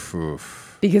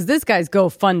 Oof. Because this guy's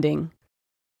GoFunding.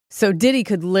 So Diddy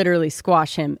could literally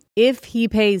squash him if he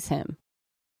pays him.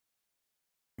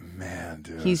 Man,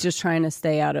 dude. He's just trying to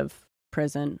stay out of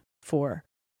prison for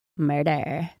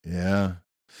murder. Yeah.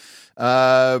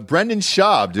 Brendan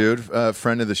Schaub, dude,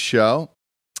 friend of the show,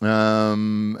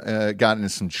 got into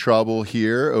some trouble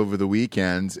here over the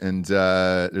weekend, and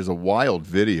there's a wild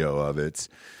video of it.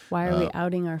 Why are we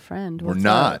outing our friend? We're What's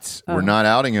not. up? We're not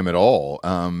outing him at all.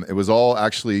 It was all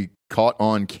actually caught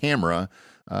on camera,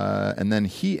 and then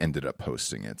he ended up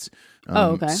posting it.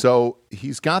 Okay. So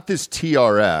he's got this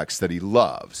TRX that he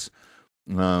loves.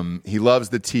 He loves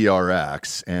the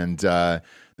TRX, and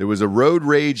there was a road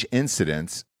rage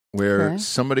incident where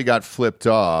somebody got flipped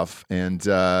off, and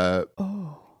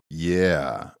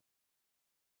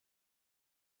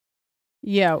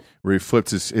yeah, where he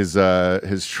flipped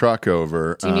his truck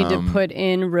over. Do you need to put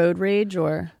in road rage,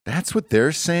 or that's what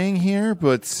they're saying here,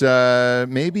 but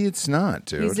maybe it's not,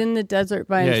 dude. he's in the desert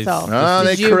by himself? Oh,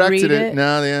 they Did you corrected read it.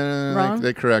 No,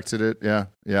 they corrected it. Yeah.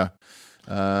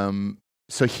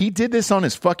 So he did this on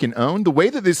his fucking own. The way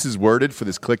that this is worded for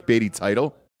this clickbaity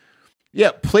title.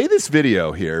 Yeah, play this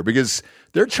video here because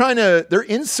they're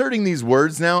inserting these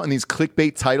words now and these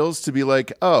clickbait titles to be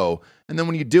like, oh, and then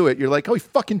when you do it, you're like, oh, he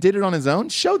fucking did it on his own?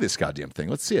 Show this goddamn thing.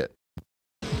 Let's see it.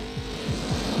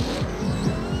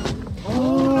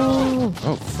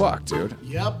 Oh, fuck, dude.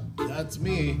 Yep, that's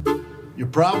me. You're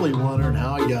probably wondering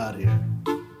how I got here.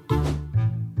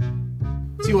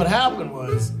 See, what happened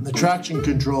was the traction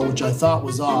control, which I thought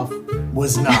was off,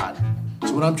 was not.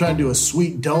 So when I'm trying to do a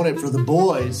sweet donut for the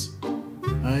boys,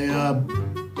 I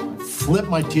flipped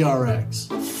my TRX.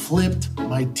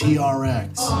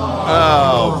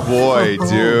 Oh, boy,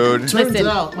 dude. Turns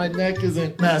out my neck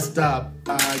isn't messed up.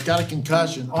 I got a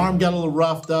concussion. Arm got a little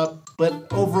roughed up,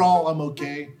 but overall I'm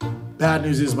okay. Bad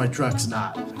news is my truck's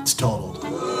not. It's totaled.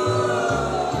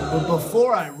 But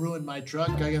before I ruined my truck,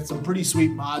 I got some pretty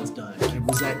sweet mods done. It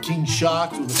was that King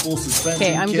Shocks with a full suspension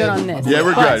Okay, I'm kit. good on this. Yeah,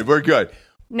 we're good.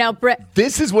 Now, Brett.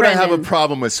 This is what I have a Brendan.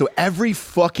 problem with. So every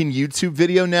fucking YouTube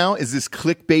video now is this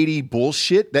clickbaity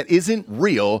bullshit that isn't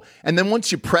real. And then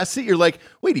once you press it, you're like,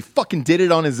 wait, he fucking did it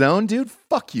on his own, dude?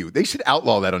 Fuck you. They should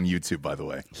outlaw that on YouTube, by the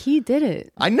way. He did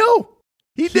it. I know.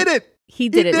 He did it. He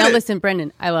did it. Now listen,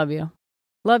 Brendan, I love you.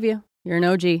 Love you. You're an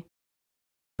OG.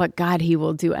 But God, he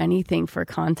will do anything for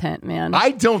content, man.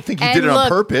 I don't think he And did it on look-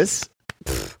 purpose.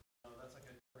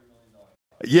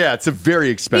 Yeah, it's a very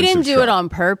He expensive didn't do truck. it on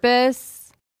purpose.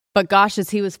 But gosh, as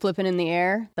he was flipping in the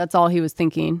air, that's all he was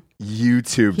thinking.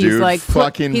 YouTube, He's dude. like,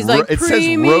 fucking he's like, it says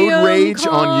premium Road Rage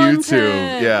on YouTube.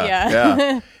 content.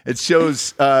 Yeah. It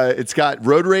shows it's got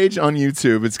Road Rage on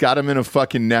YouTube. It's got him in a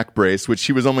fucking neck brace, which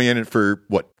he was only in it for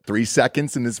 3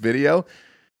 seconds in this video.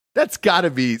 That's gotta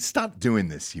be, stop doing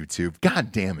this, YouTube.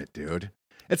 God damn it, dude.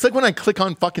 It's like when I click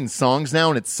on fucking songs now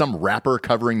and it's some rapper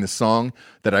covering the song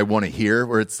that I want to hear,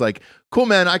 where it's like, cool,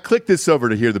 man, I clicked this over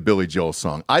to hear the Billy Joel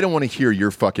song. I don't want to hear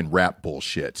your fucking rap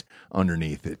bullshit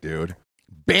underneath it, dude.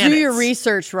 Ban Do it. your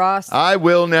research, Ross. I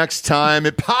will next time.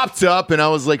 It popped up and I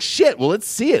was like, shit, well, let's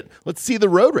see it. Let's see the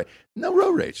road rage. No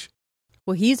road rage.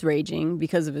 Well, he's raging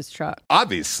because of his truck.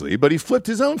 Obviously, but he flipped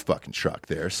his own fucking truck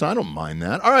there, so I don't mind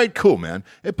that. All right, cool, man.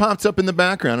 It popped up in the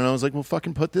background, and I was like, well,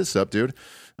 fucking put this up, dude.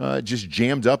 It just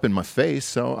jammed up in my face,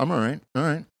 so I'm all right. All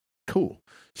right, cool.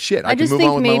 Shit, I can just move think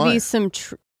on with my maybe life. some.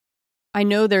 I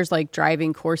know there's like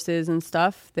driving courses and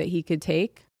stuff that he could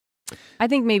take. I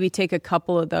think maybe take a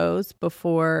couple of those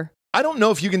before. I don't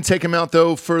know if you can take him out,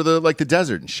 though, for the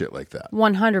desert and shit like that.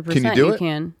 100%. Can you do it?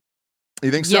 Can. You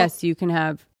think so? Yes, you can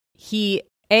have. He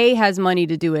has money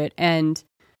to do it, and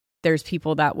there's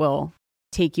people that will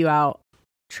take you out,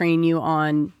 train you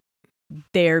on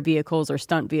their vehicles or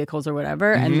stunt vehicles or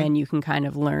whatever, and then you can kind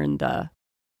of learn the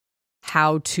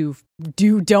how to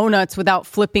do donuts without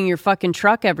flipping your fucking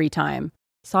truck every time.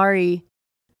 Sorry,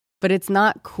 but it's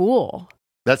not cool.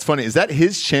 That's funny. Is that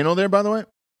his channel there, by the way?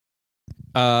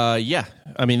 Yeah.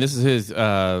 I mean, this is his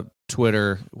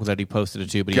Twitter that he posted it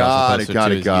to, but he Got also it,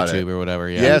 posted it to got his it. YouTube or whatever.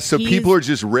 Yeah, Yeah. so He's- people are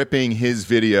just ripping his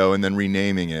video and then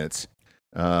renaming it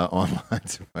online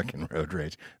to fucking Road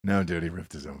Rage. No, dude, he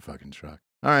ripped his own fucking truck.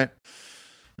 All right.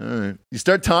 All right. You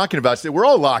start talking about it. We're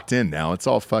all locked in now. It's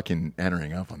all fucking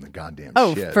entering up on the goddamn shit.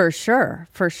 Oh, for sure.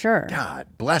 For sure. God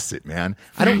bless it, man.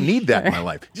 I don't need that in my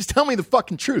life. Just tell me the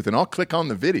fucking truth and I'll click on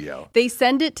the video. They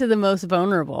send it to the most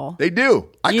vulnerable. They do.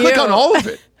 I click on all of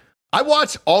it. I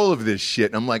watch all of this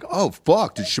shit and I'm like, oh,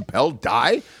 fuck. Did Chappelle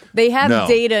die? They have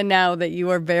data now that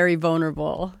you are very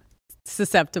vulnerable,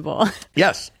 susceptible.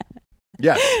 Yes.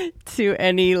 Yes. To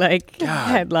any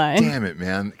headline. Damn it,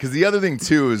 man. Because the other thing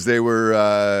too is they were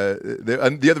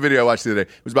the other video I watched the other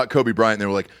day was about Kobe Bryant. They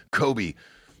were like, Kobe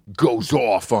goes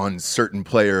off on certain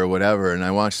player or whatever, and I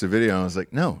watched the video and I was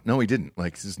like, no, he didn't.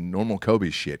 Like, this is normal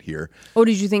Kobe shit here. Oh,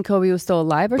 did you think Kobe was still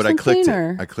alive or but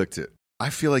something? I clicked it.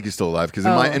 I feel like he's still alive because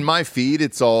in my feed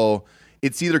it's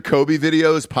either Kobe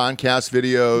videos, podcast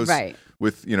videos, right,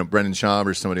 with Brendan Schaub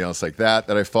or somebody else like that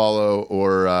I follow,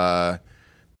 or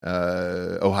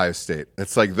Ohio State.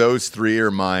 It's like those three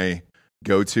are my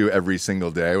go-to every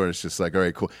single day, where it's just like, all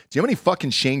right, cool. Do you have any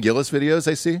fucking Shane Gillis videos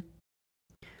I see?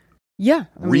 Yeah.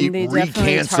 I mean, they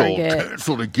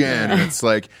canceled again. And it's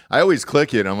like, I always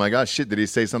click it. I'm like, oh shit, did he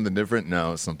say something different?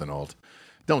 No, it's something old.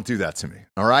 Don't do that to me.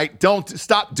 All right?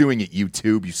 Stop doing it,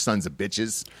 YouTube, you sons of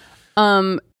bitches.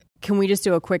 Can we just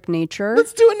do a quick nature?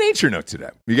 Let's do a nature note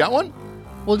today. You got one?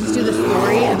 We'll just do the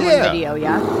story and one video,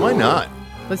 yeah? Why not?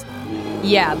 Let's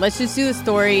just do the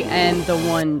story and the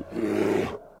one.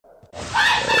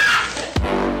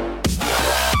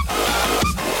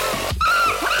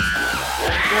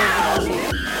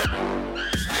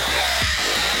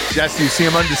 Jess, you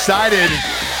seem undecided.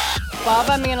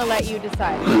 Bob, I'm going to let you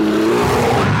decide.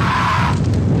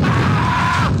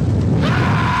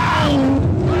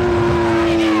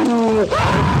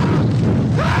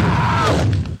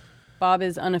 Bob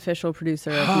is unofficial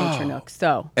producer of Nature Nook.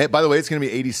 So, hey, by the way, it's going to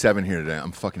be 87 here today.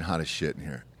 I'm fucking hot as shit in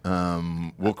here.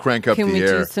 We'll crank up the air. Can we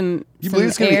do some You believe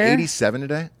it's going to be air? 87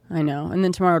 today? I know. And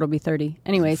then tomorrow it'll be 30.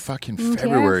 Anyways. Fucking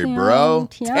February, bro.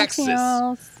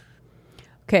 Texas.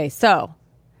 Okay, so,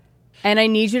 and I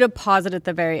need you to pause it at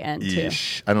the very end, too.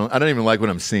 Yeesh. I don't even like what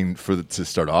I'm seeing to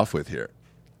start off with here.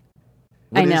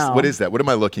 I know. What is that? What am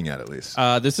I looking at least?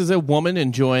 This is a woman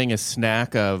enjoying a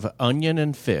snack of onion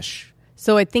and fish.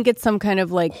 So I think it's some kind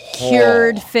of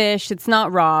cured fish. It's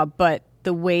not raw, but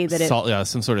the way that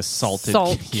some sort of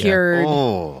salted, cured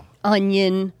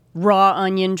onion, raw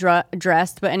onion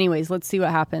dressed. But anyways, let's see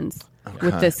what happens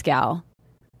with this gal.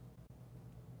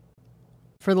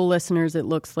 For the listeners, it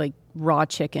looks like raw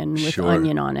chicken with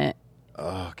onion on it.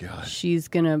 Oh God! She's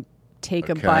gonna take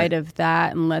a bite of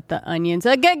that and let the onions.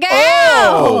 Go!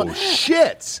 Oh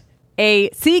shit! A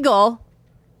seagull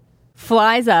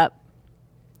flies up.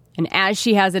 And as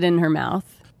she has it in her mouth,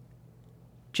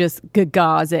 just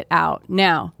gagas it out.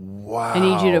 Now, wow, I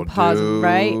need you to pause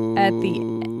right at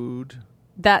the...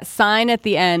 That sign at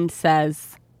the end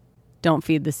says, don't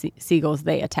feed the seagulls,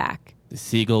 they attack. The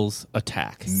seagulls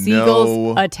attack.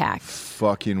 Seagulls attack.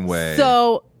 Fucking way.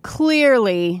 So,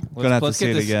 clearly... Let's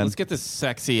get this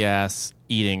sexy ass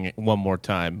eating one more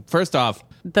time. First off...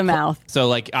 The mouth.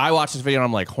 So, I watched this video and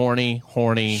I'm like, horny.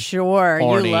 Sure.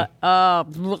 Horny.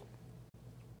 God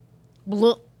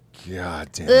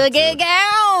damn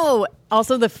it.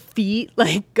 Also, the feet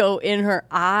go in her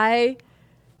eye.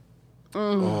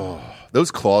 Oh,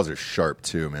 those claws are sharp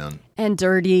too, man. And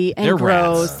dirty and they're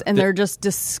gross. Rats. And they're just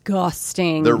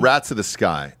disgusting. They're rats of the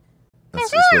sky. That's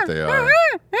just what they are.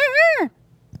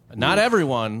 Not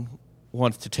everyone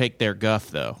wants to take their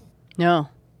guff, though. No.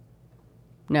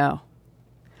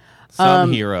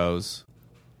 Some heroes.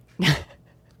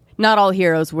 Not all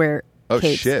heroes wear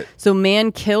capes. Shit. So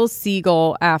man kills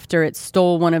seagull after it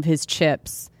stole one of his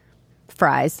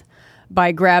fries,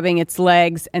 by grabbing its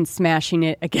legs and smashing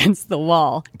it against the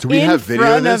wall. Do we have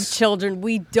video of this? In front of children.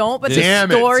 We don't, but Damn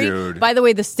the story... it, dude. By the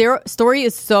way, the story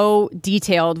is so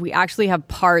detailed. We actually have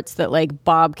parts that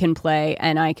Bob can play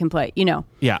and I can play,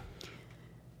 Yeah.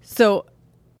 So,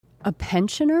 a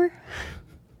pensioner?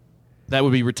 That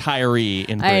would be retiree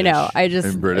in British. I know.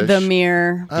 In British? The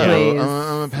mirror, please.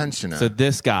 I'm a pensioner. So it's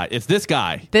this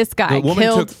guy. The woman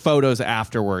killed... took photos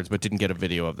afterwards, but didn't get a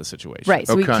video of the situation. Right.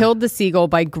 So he killed the seagull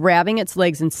by grabbing its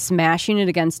legs and smashing it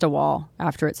against a wall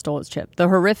after it stole its chip. The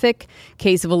horrific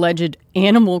case of alleged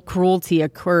animal cruelty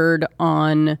occurred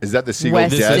on... Is that the seagull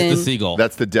Weston, dead? This is the seagull.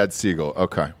 That's the dead seagull.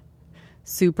 Okay.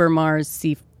 Super Mars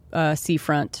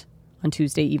seafront on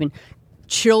Tuesday even.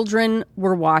 Children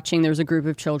were watching. There was a group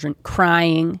of children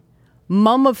crying.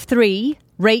 Mum of 3,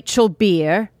 Rachel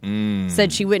Beer,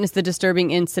 said she witnessed the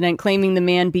disturbing incident, claiming the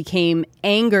man became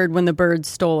angered when the bird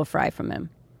stole a fry from him.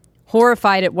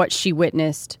 Horrified at what she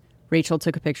witnessed, Rachel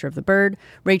took a picture of the bird.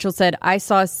 Rachel said, I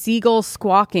saw a seagull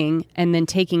squawking and then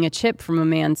taking a chip from a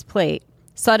man's plate.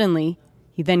 Suddenly,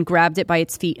 he He then grabbed it by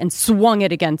its feet and swung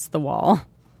it against the wall.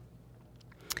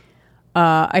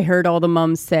 I heard all the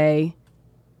mums say,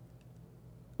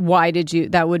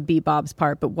 that would be Bob's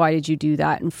part, but why did you do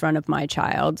that in front of my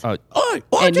child?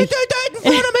 Why did you do that in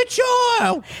front of my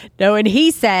child? No, and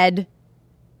he said...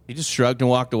 He just shrugged and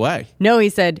walked away. No, he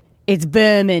said, it's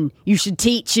vermin. You should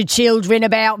teach your children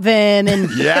about vermin.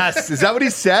 Yes. Is that what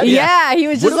he said? Yeah, he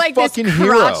was What just a like this fucking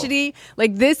hero. crotchety.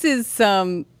 Like, this is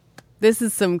some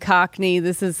Cockney.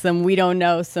 This is some, we don't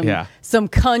know, some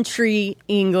country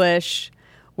English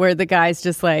where the guy's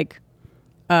just like,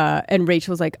 and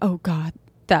Rachel's like, oh God,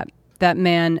 that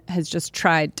man has just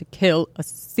tried to kill a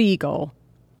seagull.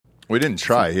 We didn't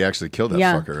try. He actually killed that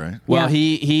fucker, right? Well,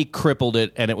 he crippled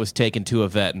it, and it was taken to a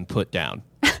vet and put down.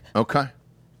 Okay.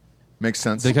 Makes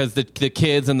sense. Because the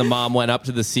kids and the mom went up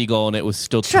to the seagull, and it was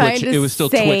still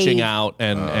twitching out,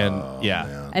 and yeah.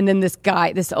 Man. And then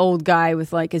this old guy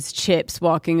with like his chips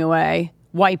walking away,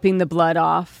 wiping the blood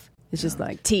off. It's just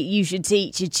like, you should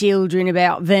teach your children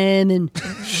about vermin.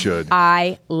 Should.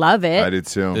 I love it. I did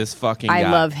too. This fucking guy.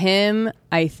 I love him.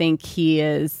 I think he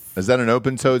is that an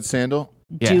open-toed sandal?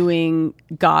 doing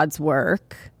God's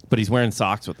work. But he's wearing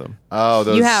socks with them.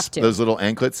 Oh, You have to. Those little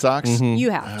anklet socks? Mm-hmm.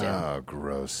 You have to. Oh,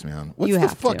 gross, man. What's You the have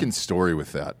to. fucking story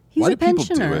with that? He's Why a do people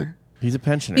do it? pensioner. He's a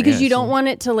pensioner. Because yeah, you don't so- want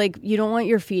it to you don't want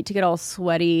your feet to get all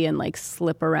sweaty and like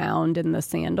slip around in the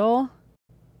sandal.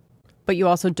 But you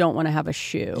also don't want to have a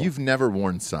shoe. You've never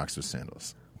worn socks with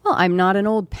sandals. Well, I'm not an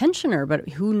old pensioner, but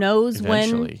who knows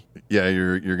Eventually. Yeah,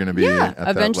 you're going to be at that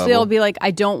eventually level. I'll be like, I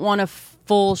don't want a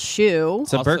full shoe.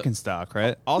 It's a Also- Birkenstock,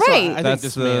 right? Also, Right. I think That's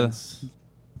this the- man's...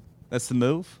 That's the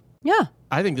move. Yeah.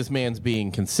 I think this man's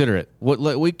being considerate.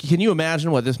 Can you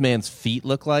imagine what this man's feet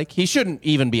look like? He shouldn't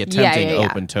even be attempting yeah.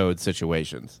 open-toed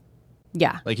situations.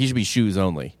 Yeah. Like, he should be shoes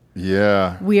only.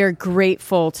 Yeah. We are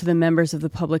grateful to the members of the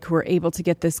public who were able to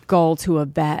get this gull to a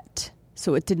vet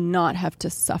so it did not have to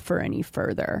suffer any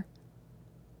further.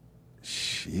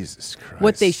 Jesus Christ.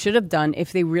 What they should have done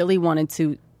if they really wanted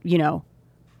to,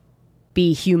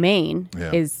 be humane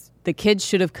is the kids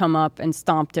should have come up and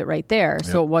stomped it right there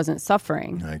so it wasn't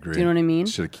suffering. I agree. Do you know what I mean?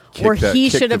 Should've Or kicked he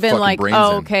kicked should have the been fucking like, brains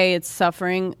oh, in. okay, it's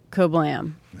suffering,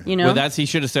 kablam. You know? Well, he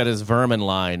should have said his vermin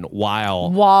line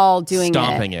while doing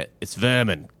stomping it. It's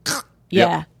vermin.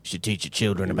 Yeah. You should teach your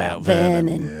children about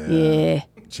vermin. Vermin. Yeah.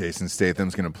 Jason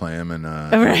Statham's going to play him in a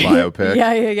Right. biopic.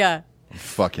 Yeah. I'm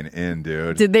fucking in,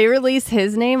 dude. Did they release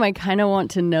his name? I kind of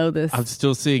want to know this. I'm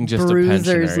still seeing just Bruiser's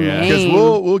a pensioner. Yeah. name.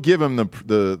 Because we'll give him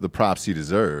the props he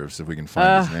deserves if we can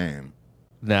find his name.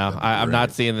 No, I'm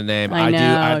not seeing the name. I I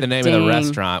have the name of the dang.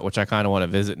 restaurant, which I kind of want to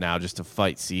visit now just to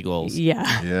fight seagulls.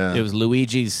 Yeah. Yeah. It was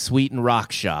Luigi's Sweet and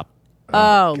Rock Shop.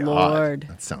 Oh, God, Lord.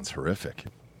 that sounds horrific.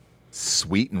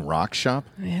 Sweet and Rock Shop?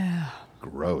 Yeah.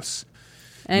 Gross.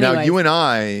 Anyways. Now, you and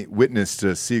I witnessed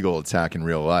a seagull attack in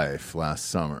real life last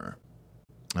summer.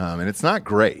 And it's not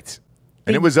great.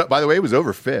 And it was, by the way, it was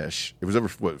over fish. It was over,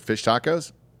 what, fish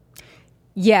tacos?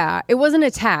 Yeah, it was an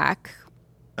attack.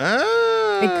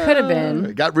 It could have been.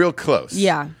 It got real close.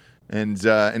 Yeah.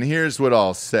 And here's what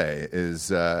I'll say is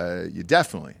you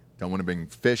definitely don't want to bring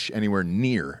fish anywhere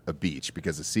near a beach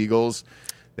because the seagulls,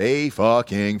 they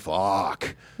fucking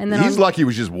fuck. And then he's lucky it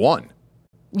was just one.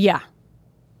 Yeah.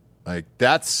 Like,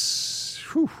 that's...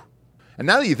 Whew. And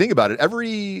now that you think about it,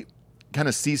 every kind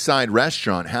of seaside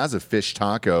restaurant has a fish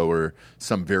taco or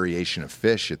some variation of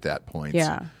fish at that point.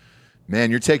 Yeah. Man,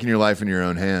 you're taking your life in your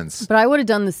own hands. But I would have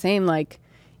done the same. Like,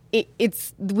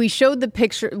 we showed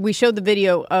the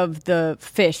video of the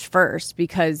fish first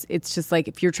because it's just like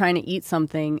if you're trying to eat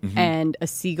something and a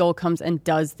seagull comes and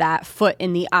does that, foot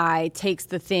in the eye, takes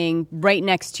the thing right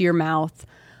next to your mouth.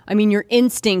 I mean, your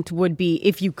instinct would be,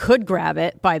 if you could grab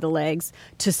it by the legs,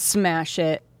 to smash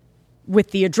it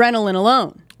with the adrenaline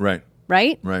alone. Right.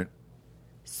 Right? Right.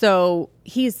 So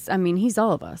he's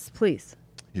all of us, please.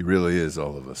 He really is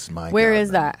all of us. My Where God,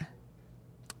 is man. that?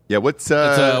 Yeah, what's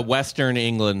It's Western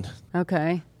England.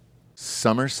 Okay.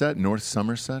 Somerset? North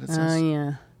Somerset, it says? Oh,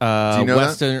 yeah. Do you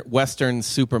know Western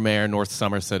Supermare, North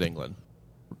Somerset, England.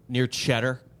 Near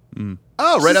Cheddar.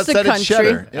 Oh, right Just a outside of country.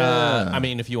 Cheddar. Yeah. I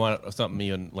mean, if you want something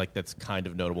even like that's kind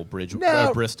of notable,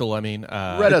 No. Bristol, I mean.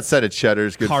 right outside of Cheddar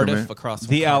is good Cardiff, for me. across from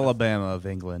The Cardiff. Alabama of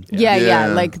England. Yeah, Yeah.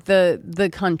 like the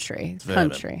country.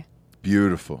 Country.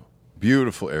 Beautiful.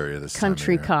 Beautiful area this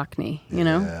Country time of year. Cockney, you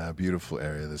know? Yeah, beautiful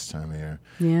area this time of year.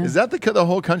 Yeah. Is that the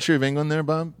whole country of England there,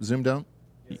 Bob? Zoomed out?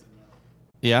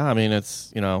 Yeah, I mean,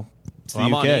 it's, well, the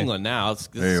I'm on UK. England now. This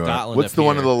There is you are. Scotland. What's up the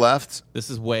one to here. the left? This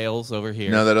is Wales over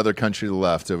here. No, that other country to the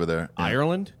left over there. Yeah.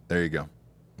 Ireland? There you go.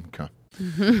 Okay.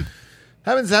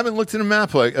 Haven't looked at a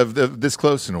map of this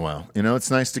close in a while.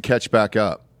 It's nice to catch back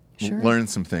up. learn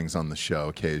some things on the show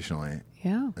occasionally.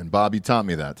 Yeah. And Bob, you taught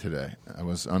me that today. I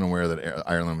was unaware that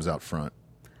Ireland was out front.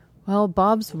 Well,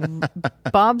 Bob's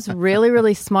really,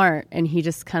 really smart, and he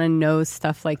just kind of knows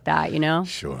stuff like that, you know?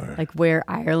 Sure. Like where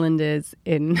Ireland is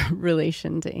in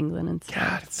relation to England and stuff.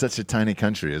 God, it's such a tiny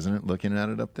country, isn't it? Looking at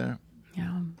it up there.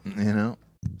 Yeah. You know?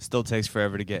 Still takes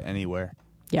forever to get anywhere.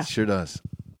 Yeah. It sure does.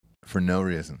 For no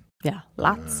reason. Yeah.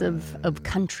 Lots of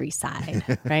countryside,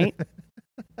 right?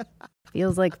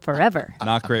 Feels like forever.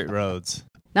 Not great roads.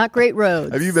 Not great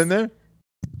roads. Have you been there?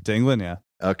 To England, yeah.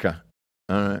 Okay.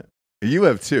 All right. You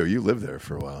have too. You lived there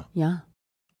for a while. Yeah.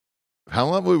 How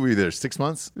long were you there? 6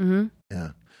 months? Mm-hmm.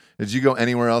 Yeah. Did you go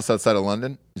anywhere else outside of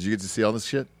London? Did you get to see all this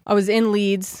shit? I was in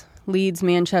Leeds,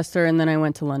 Manchester, and then I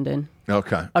went to London.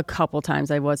 Okay. A couple times.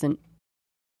 I wasn't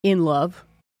in love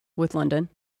with London.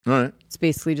 All right. It's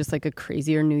basically just like a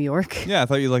crazier New York. Yeah, I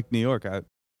thought you liked New York.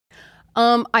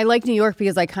 I like New York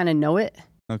because I kind of know it.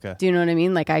 Okay. Do you know what I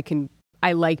mean? Like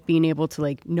I like being able to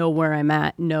like know where I'm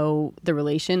at, know the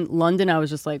relation. London, I was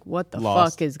just like, what the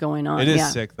fuck is going on? It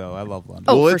is sick though. I love London.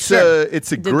 Oh, Well, for it's sure.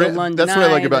 it's a Did the grid. London That's what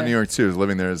I like Eye, about the- New York too. Is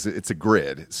living there is it's a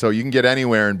grid, so you can get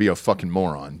anywhere and be a fucking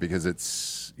moron because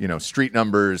it's street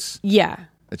numbers. Yeah.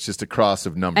 It's just a cross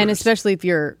of numbers. And especially if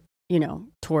you're,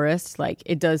 tourist, like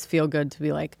it does feel good to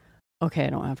be like, okay, I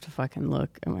don't have to fucking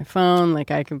look at my phone.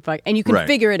 Like I can and you can Right.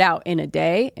 figure it out in a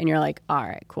day and you're like, all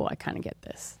right, cool. I kind of get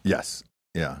this. Yes.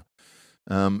 Yeah.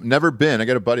 Never been. I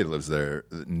got a buddy that lives there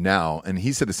now, and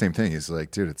he said the same thing. He's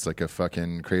like, dude, it's like a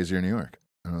fucking crazier New York.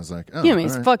 And I was like, oh, I mean,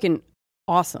 it's all right. fucking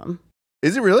awesome.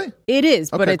 Is it really? It is,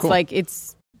 but Okay, it's cool. like,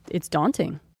 it's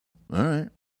daunting All right.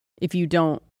 if you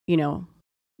don't,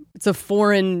 it's a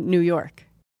foreign New York.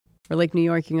 Or like New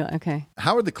York, you go, okay.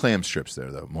 How are the clam strips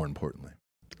there, though, more importantly?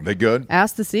 Are they good?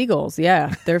 Ask the seagulls.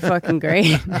 Yeah, they're fucking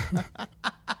great.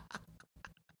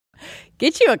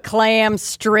 Get you a clam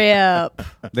strip.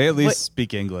 They at least What-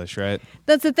 speak English, right?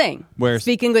 That's the thing. Where's-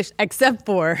 Speak English except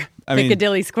for I mean-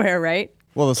 Piccadilly Square, right?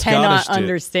 Well, the Cannot Scottish do.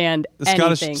 understand The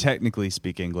Scottish anything. technically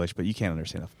speak English, but you can't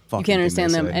understand a fucking You can't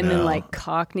understand thing them. they say. And then No. like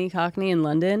Cockney in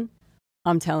London,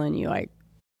 I'm telling you, I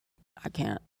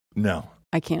can't. No.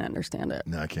 I can't understand it.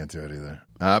 No, I can't do it either.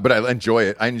 But I enjoy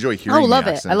it. I enjoy hearing Oh, love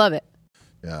the it. accent. I love it.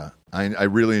 Yeah, I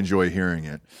really enjoy hearing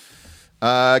it.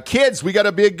 Kids, we got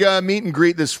a big meet and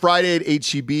greet this Friday at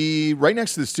HEB right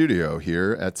next to the studio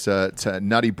here at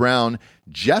Nutty Brown.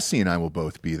 Jesse and I will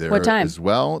both be there What time? as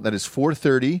well. That is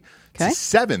 4:30 to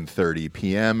 7:30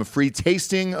 p.m. Free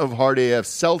tasting of Hard AF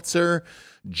Seltzer.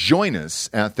 Join us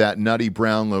at that Nutty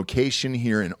Brown location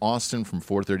here in Austin from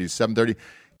 4:30 to 7:30.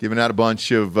 Giving out a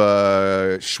bunch of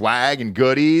swag and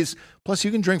goodies. Plus, you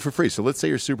can drink for free. So let's say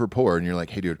you're super poor and you're like,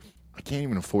 hey, dude, I can't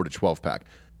even afford a 12-pack.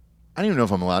 I don't even know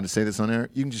if I'm allowed to say this on air.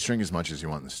 You can just drink as much as you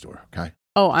want in the store, okay?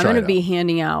 Oh, I'm Try going it to be out.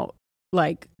 handing out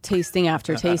like tasting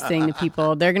after tasting to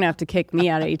people. They're going to have to kick me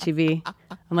out of HEB.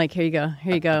 I'm like, here you go,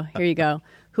 here you go, here you go.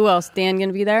 Who else? Dan going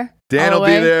to be there? Dan All will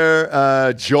the be way?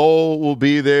 there. Joel will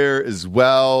be there as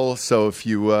well. So if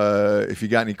you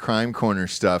got any Crime Corner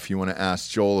stuff you want to ask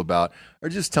Joel about, or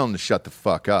just tell him to shut the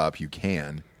fuck up, you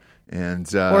can.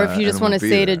 And Or if you just want to to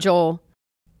say to Joel,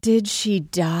 did she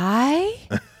die?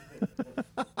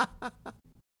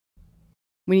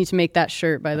 We need to make that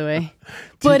shirt, by the way.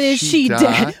 But is she die?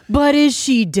 dead? But is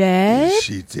she dead? Is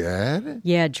she dead?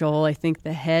 Yeah, Joel, I think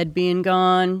the head being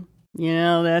gone,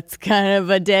 that's kind of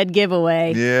a dead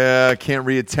giveaway. Yeah, can't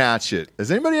reattach it.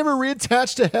 Has anybody ever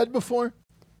reattached a head before?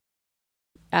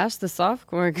 Ask the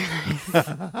softcore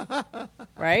guys.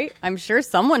 Right? I'm sure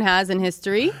someone has in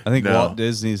history. I think No. Walt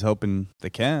Disney's hoping they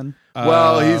can.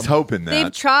 Well, he's hoping that.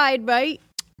 They've tried, right?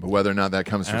 But whether or not that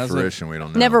comes to As of- fruition, we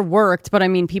don't know. Never worked, but I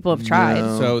mean, people have tried.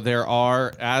 So there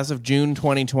are, as of June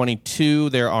 2022,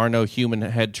 there are no human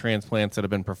head transplants that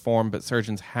have been performed, but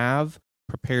surgeons have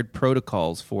prepared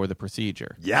protocols for the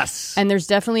procedure. Yes. And there's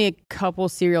definitely a couple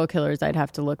serial killers. I'd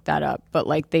have to look that up, but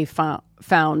like they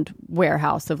found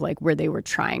warehouse of like where they were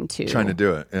trying to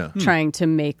do it, yeah. trying to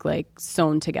make like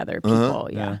sewn together people.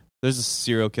 Yeah. There's a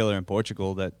serial killer in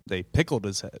Portugal that they pickled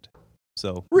his head.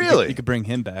 So Really? you could bring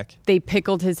him back They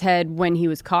pickled his head when he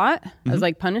was caught as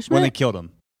like punishment. when they killed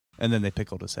him, and then they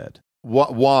pickled his head.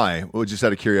 Why? Well, just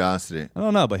out of curiosity. I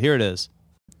don't know, but here it is.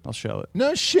 I'll show it.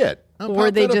 No shit. I'll or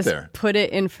pop they that up just there. put it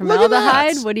in Look at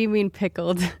formaldehyde. that. What do you mean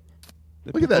pickled?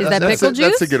 Look at that. Is that that's pickle a,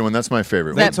 That's a juice? good one. That's my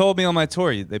favorite. They one. told me on my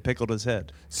tour they pickled his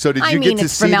head. So did I you mean, get to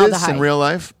it's see this in formaldehyde. real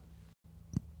life?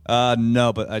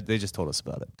 No, but they just told us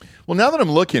about it. Well, now that I'm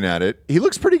looking at it, he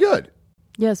looks pretty good.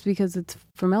 Yes, because it's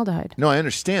formaldehyde. No, I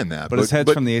understand that. But his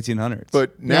head's from the 1800s.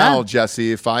 But now, Yeah.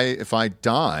 Jesse, if I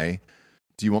die,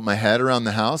 do you want my head around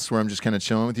the house where I'm just kind of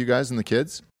chilling with you guys and the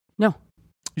kids? No.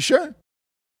 You sure?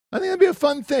 I think that'd be a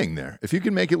fun thing there. If you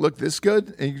can make it look this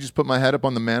good and you can just put my head up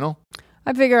on the mantle.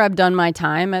 I figure I've done my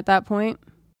time at that point.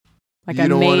 Like I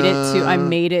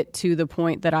made it to the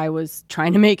point that I was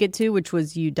trying to make it to, which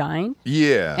was you dying.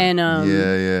 Yeah. And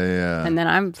yeah. And then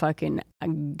I'm fucking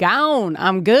gone.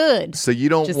 I'm good. So you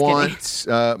don't want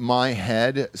my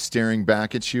head staring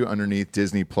back at you underneath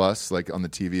Disney Plus, like on the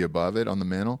TV above it on the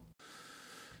mantle?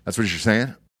 That's what you're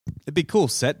saying? It'd be cool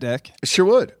set deck. It sure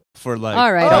would. For like,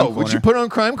 all right. Oh, would you put it on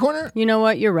Crime Corner? You know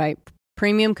what? You're right.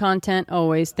 Premium content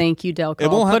always. Thank you, Delco. It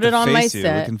won't I'll have put to it on face my you.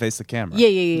 set. We can face the camera.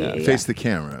 Yeah. Face the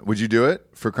camera. Would you do it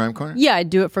for Crime Corner? Yeah, I'd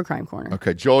do it for Crime Corner.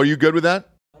 Okay, Joel, are you good with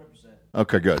that? 100%.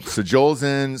 Okay, good. So Joel's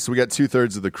in. So we got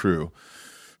 2/3 of the crew.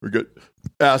 We're good.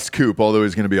 Ask Coop, although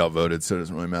he's going to be outvoted, so it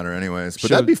doesn't really matter anyways.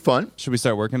 But that'd be fun. Should we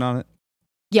start working on it?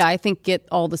 Yeah, I think get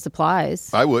all the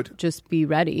supplies. I would. Just be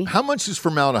ready. How much is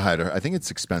formaldehyde? I think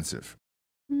it's expensive.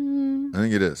 I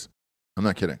think it is. I'm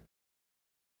not kidding.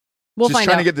 We'll just find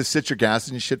trying out. to get the citric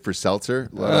acid and shit for seltzer,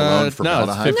 let alone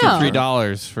formaldehyde. No, it's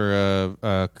 $53 for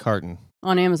a carton.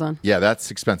 On Amazon. Yeah,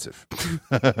 that's expensive.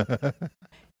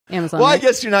 Amazon. Well, right? I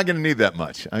guess you're not going to need that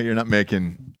much. You're not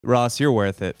making... Ross, you're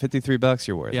worth it. $53,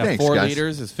 you're worth it. Yeah, Thanks, 4 guys.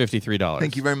 liters is $53.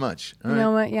 Thank you very much. All You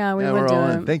know what? Yeah, we would we're do all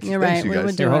it. in. Thank you. You're Thanks, right. you We guys.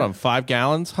 would do Here, it. hold on. 5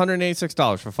 gallons,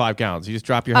 $186 for 5 gallons. You just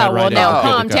drop your head Oh, right well, in. now and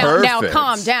fill calm the cup. down. Now Perfect.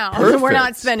 calm down. Perfect. We're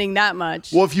not spending that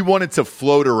much. Well, if you wanted to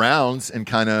float around and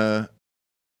kind of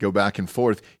go back and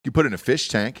forth, you put it in a fish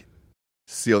tank,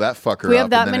 seal that fucker If we up, have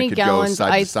that and then many it could gallons, go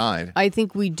side to side. I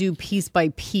think we do piece by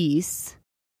piece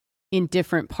in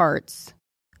different parts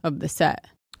of the set.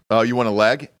 Oh, you want a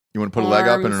leg? You want to put a leg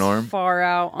up and an Arms arm? far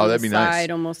out on that'd the be nice.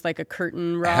 side, almost like a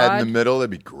curtain rod. Head in the middle?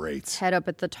 That'd be great. Head up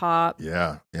at the top.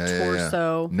 Yeah.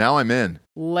 Torso. Now I'm in.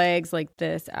 Legs like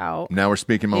this out. Now we're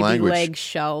speaking my Maybe language. leg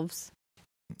shelves.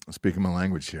 Speaking my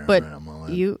language here. But I'm all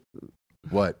in. you.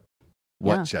 What?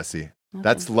 What, Yeah. Jesse? Nothing.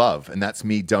 That's love, and that's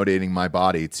me donating my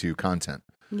body to content.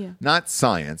 Yeah. Not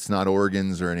science, not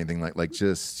organs or anything like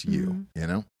just you, you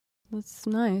know? That's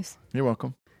nice. You're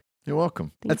welcome. You're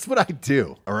welcome. That's what I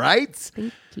do, all right?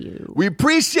 Thank you. We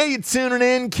appreciate you tuning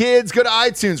in, kids. Go to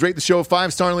iTunes, rate the show a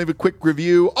 5-star and leave a quick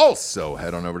review. Also,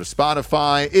 head on over to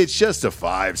Spotify. It's just a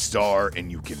 5-star,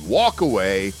 and you can walk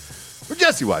away. For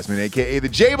Jesse Wiseman, a.k.a. The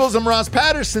Jables, I'm Ross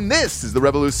Patterson. This is The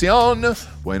Revolucion.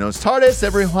 Buenos tardes,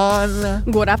 everyone.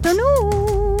 Good afternoon.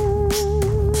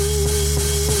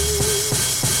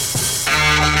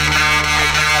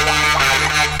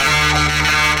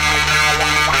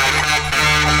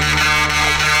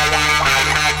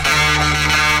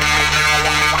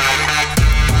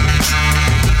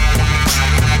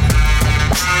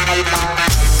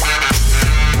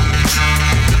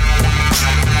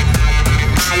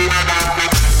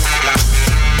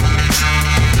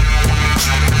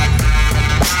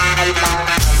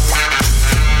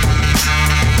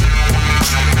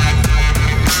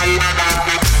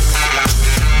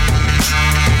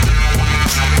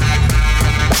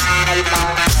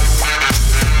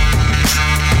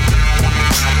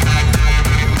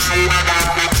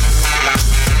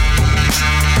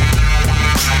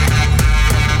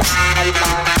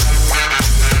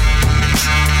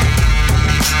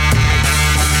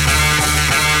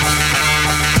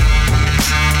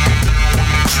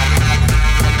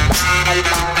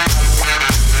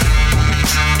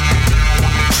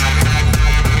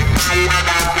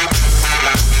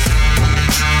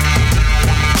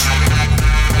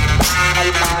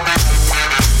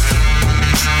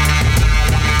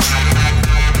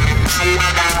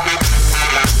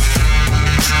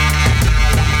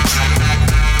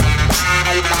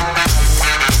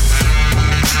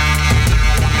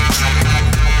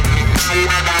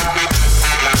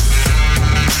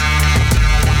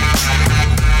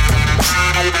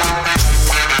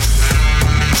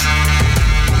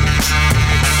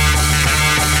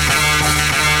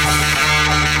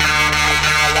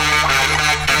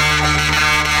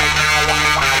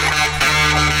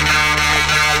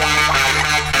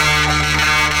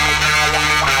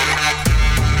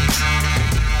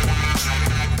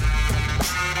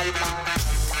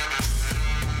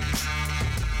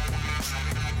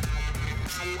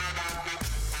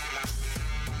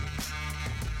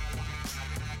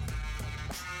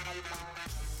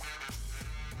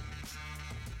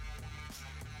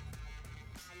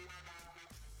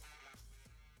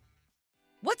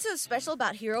 What's so special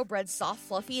about Hero Bread's soft,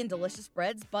 fluffy, and delicious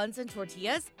breads, buns, and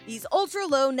tortillas? These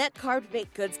ultra-low net-carb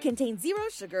baked goods contain zero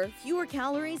sugar, fewer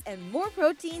calories, and more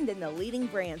protein than the leading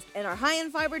brands, and are high in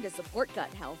fiber to support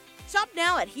gut health. Shop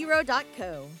now at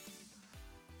Hero.co.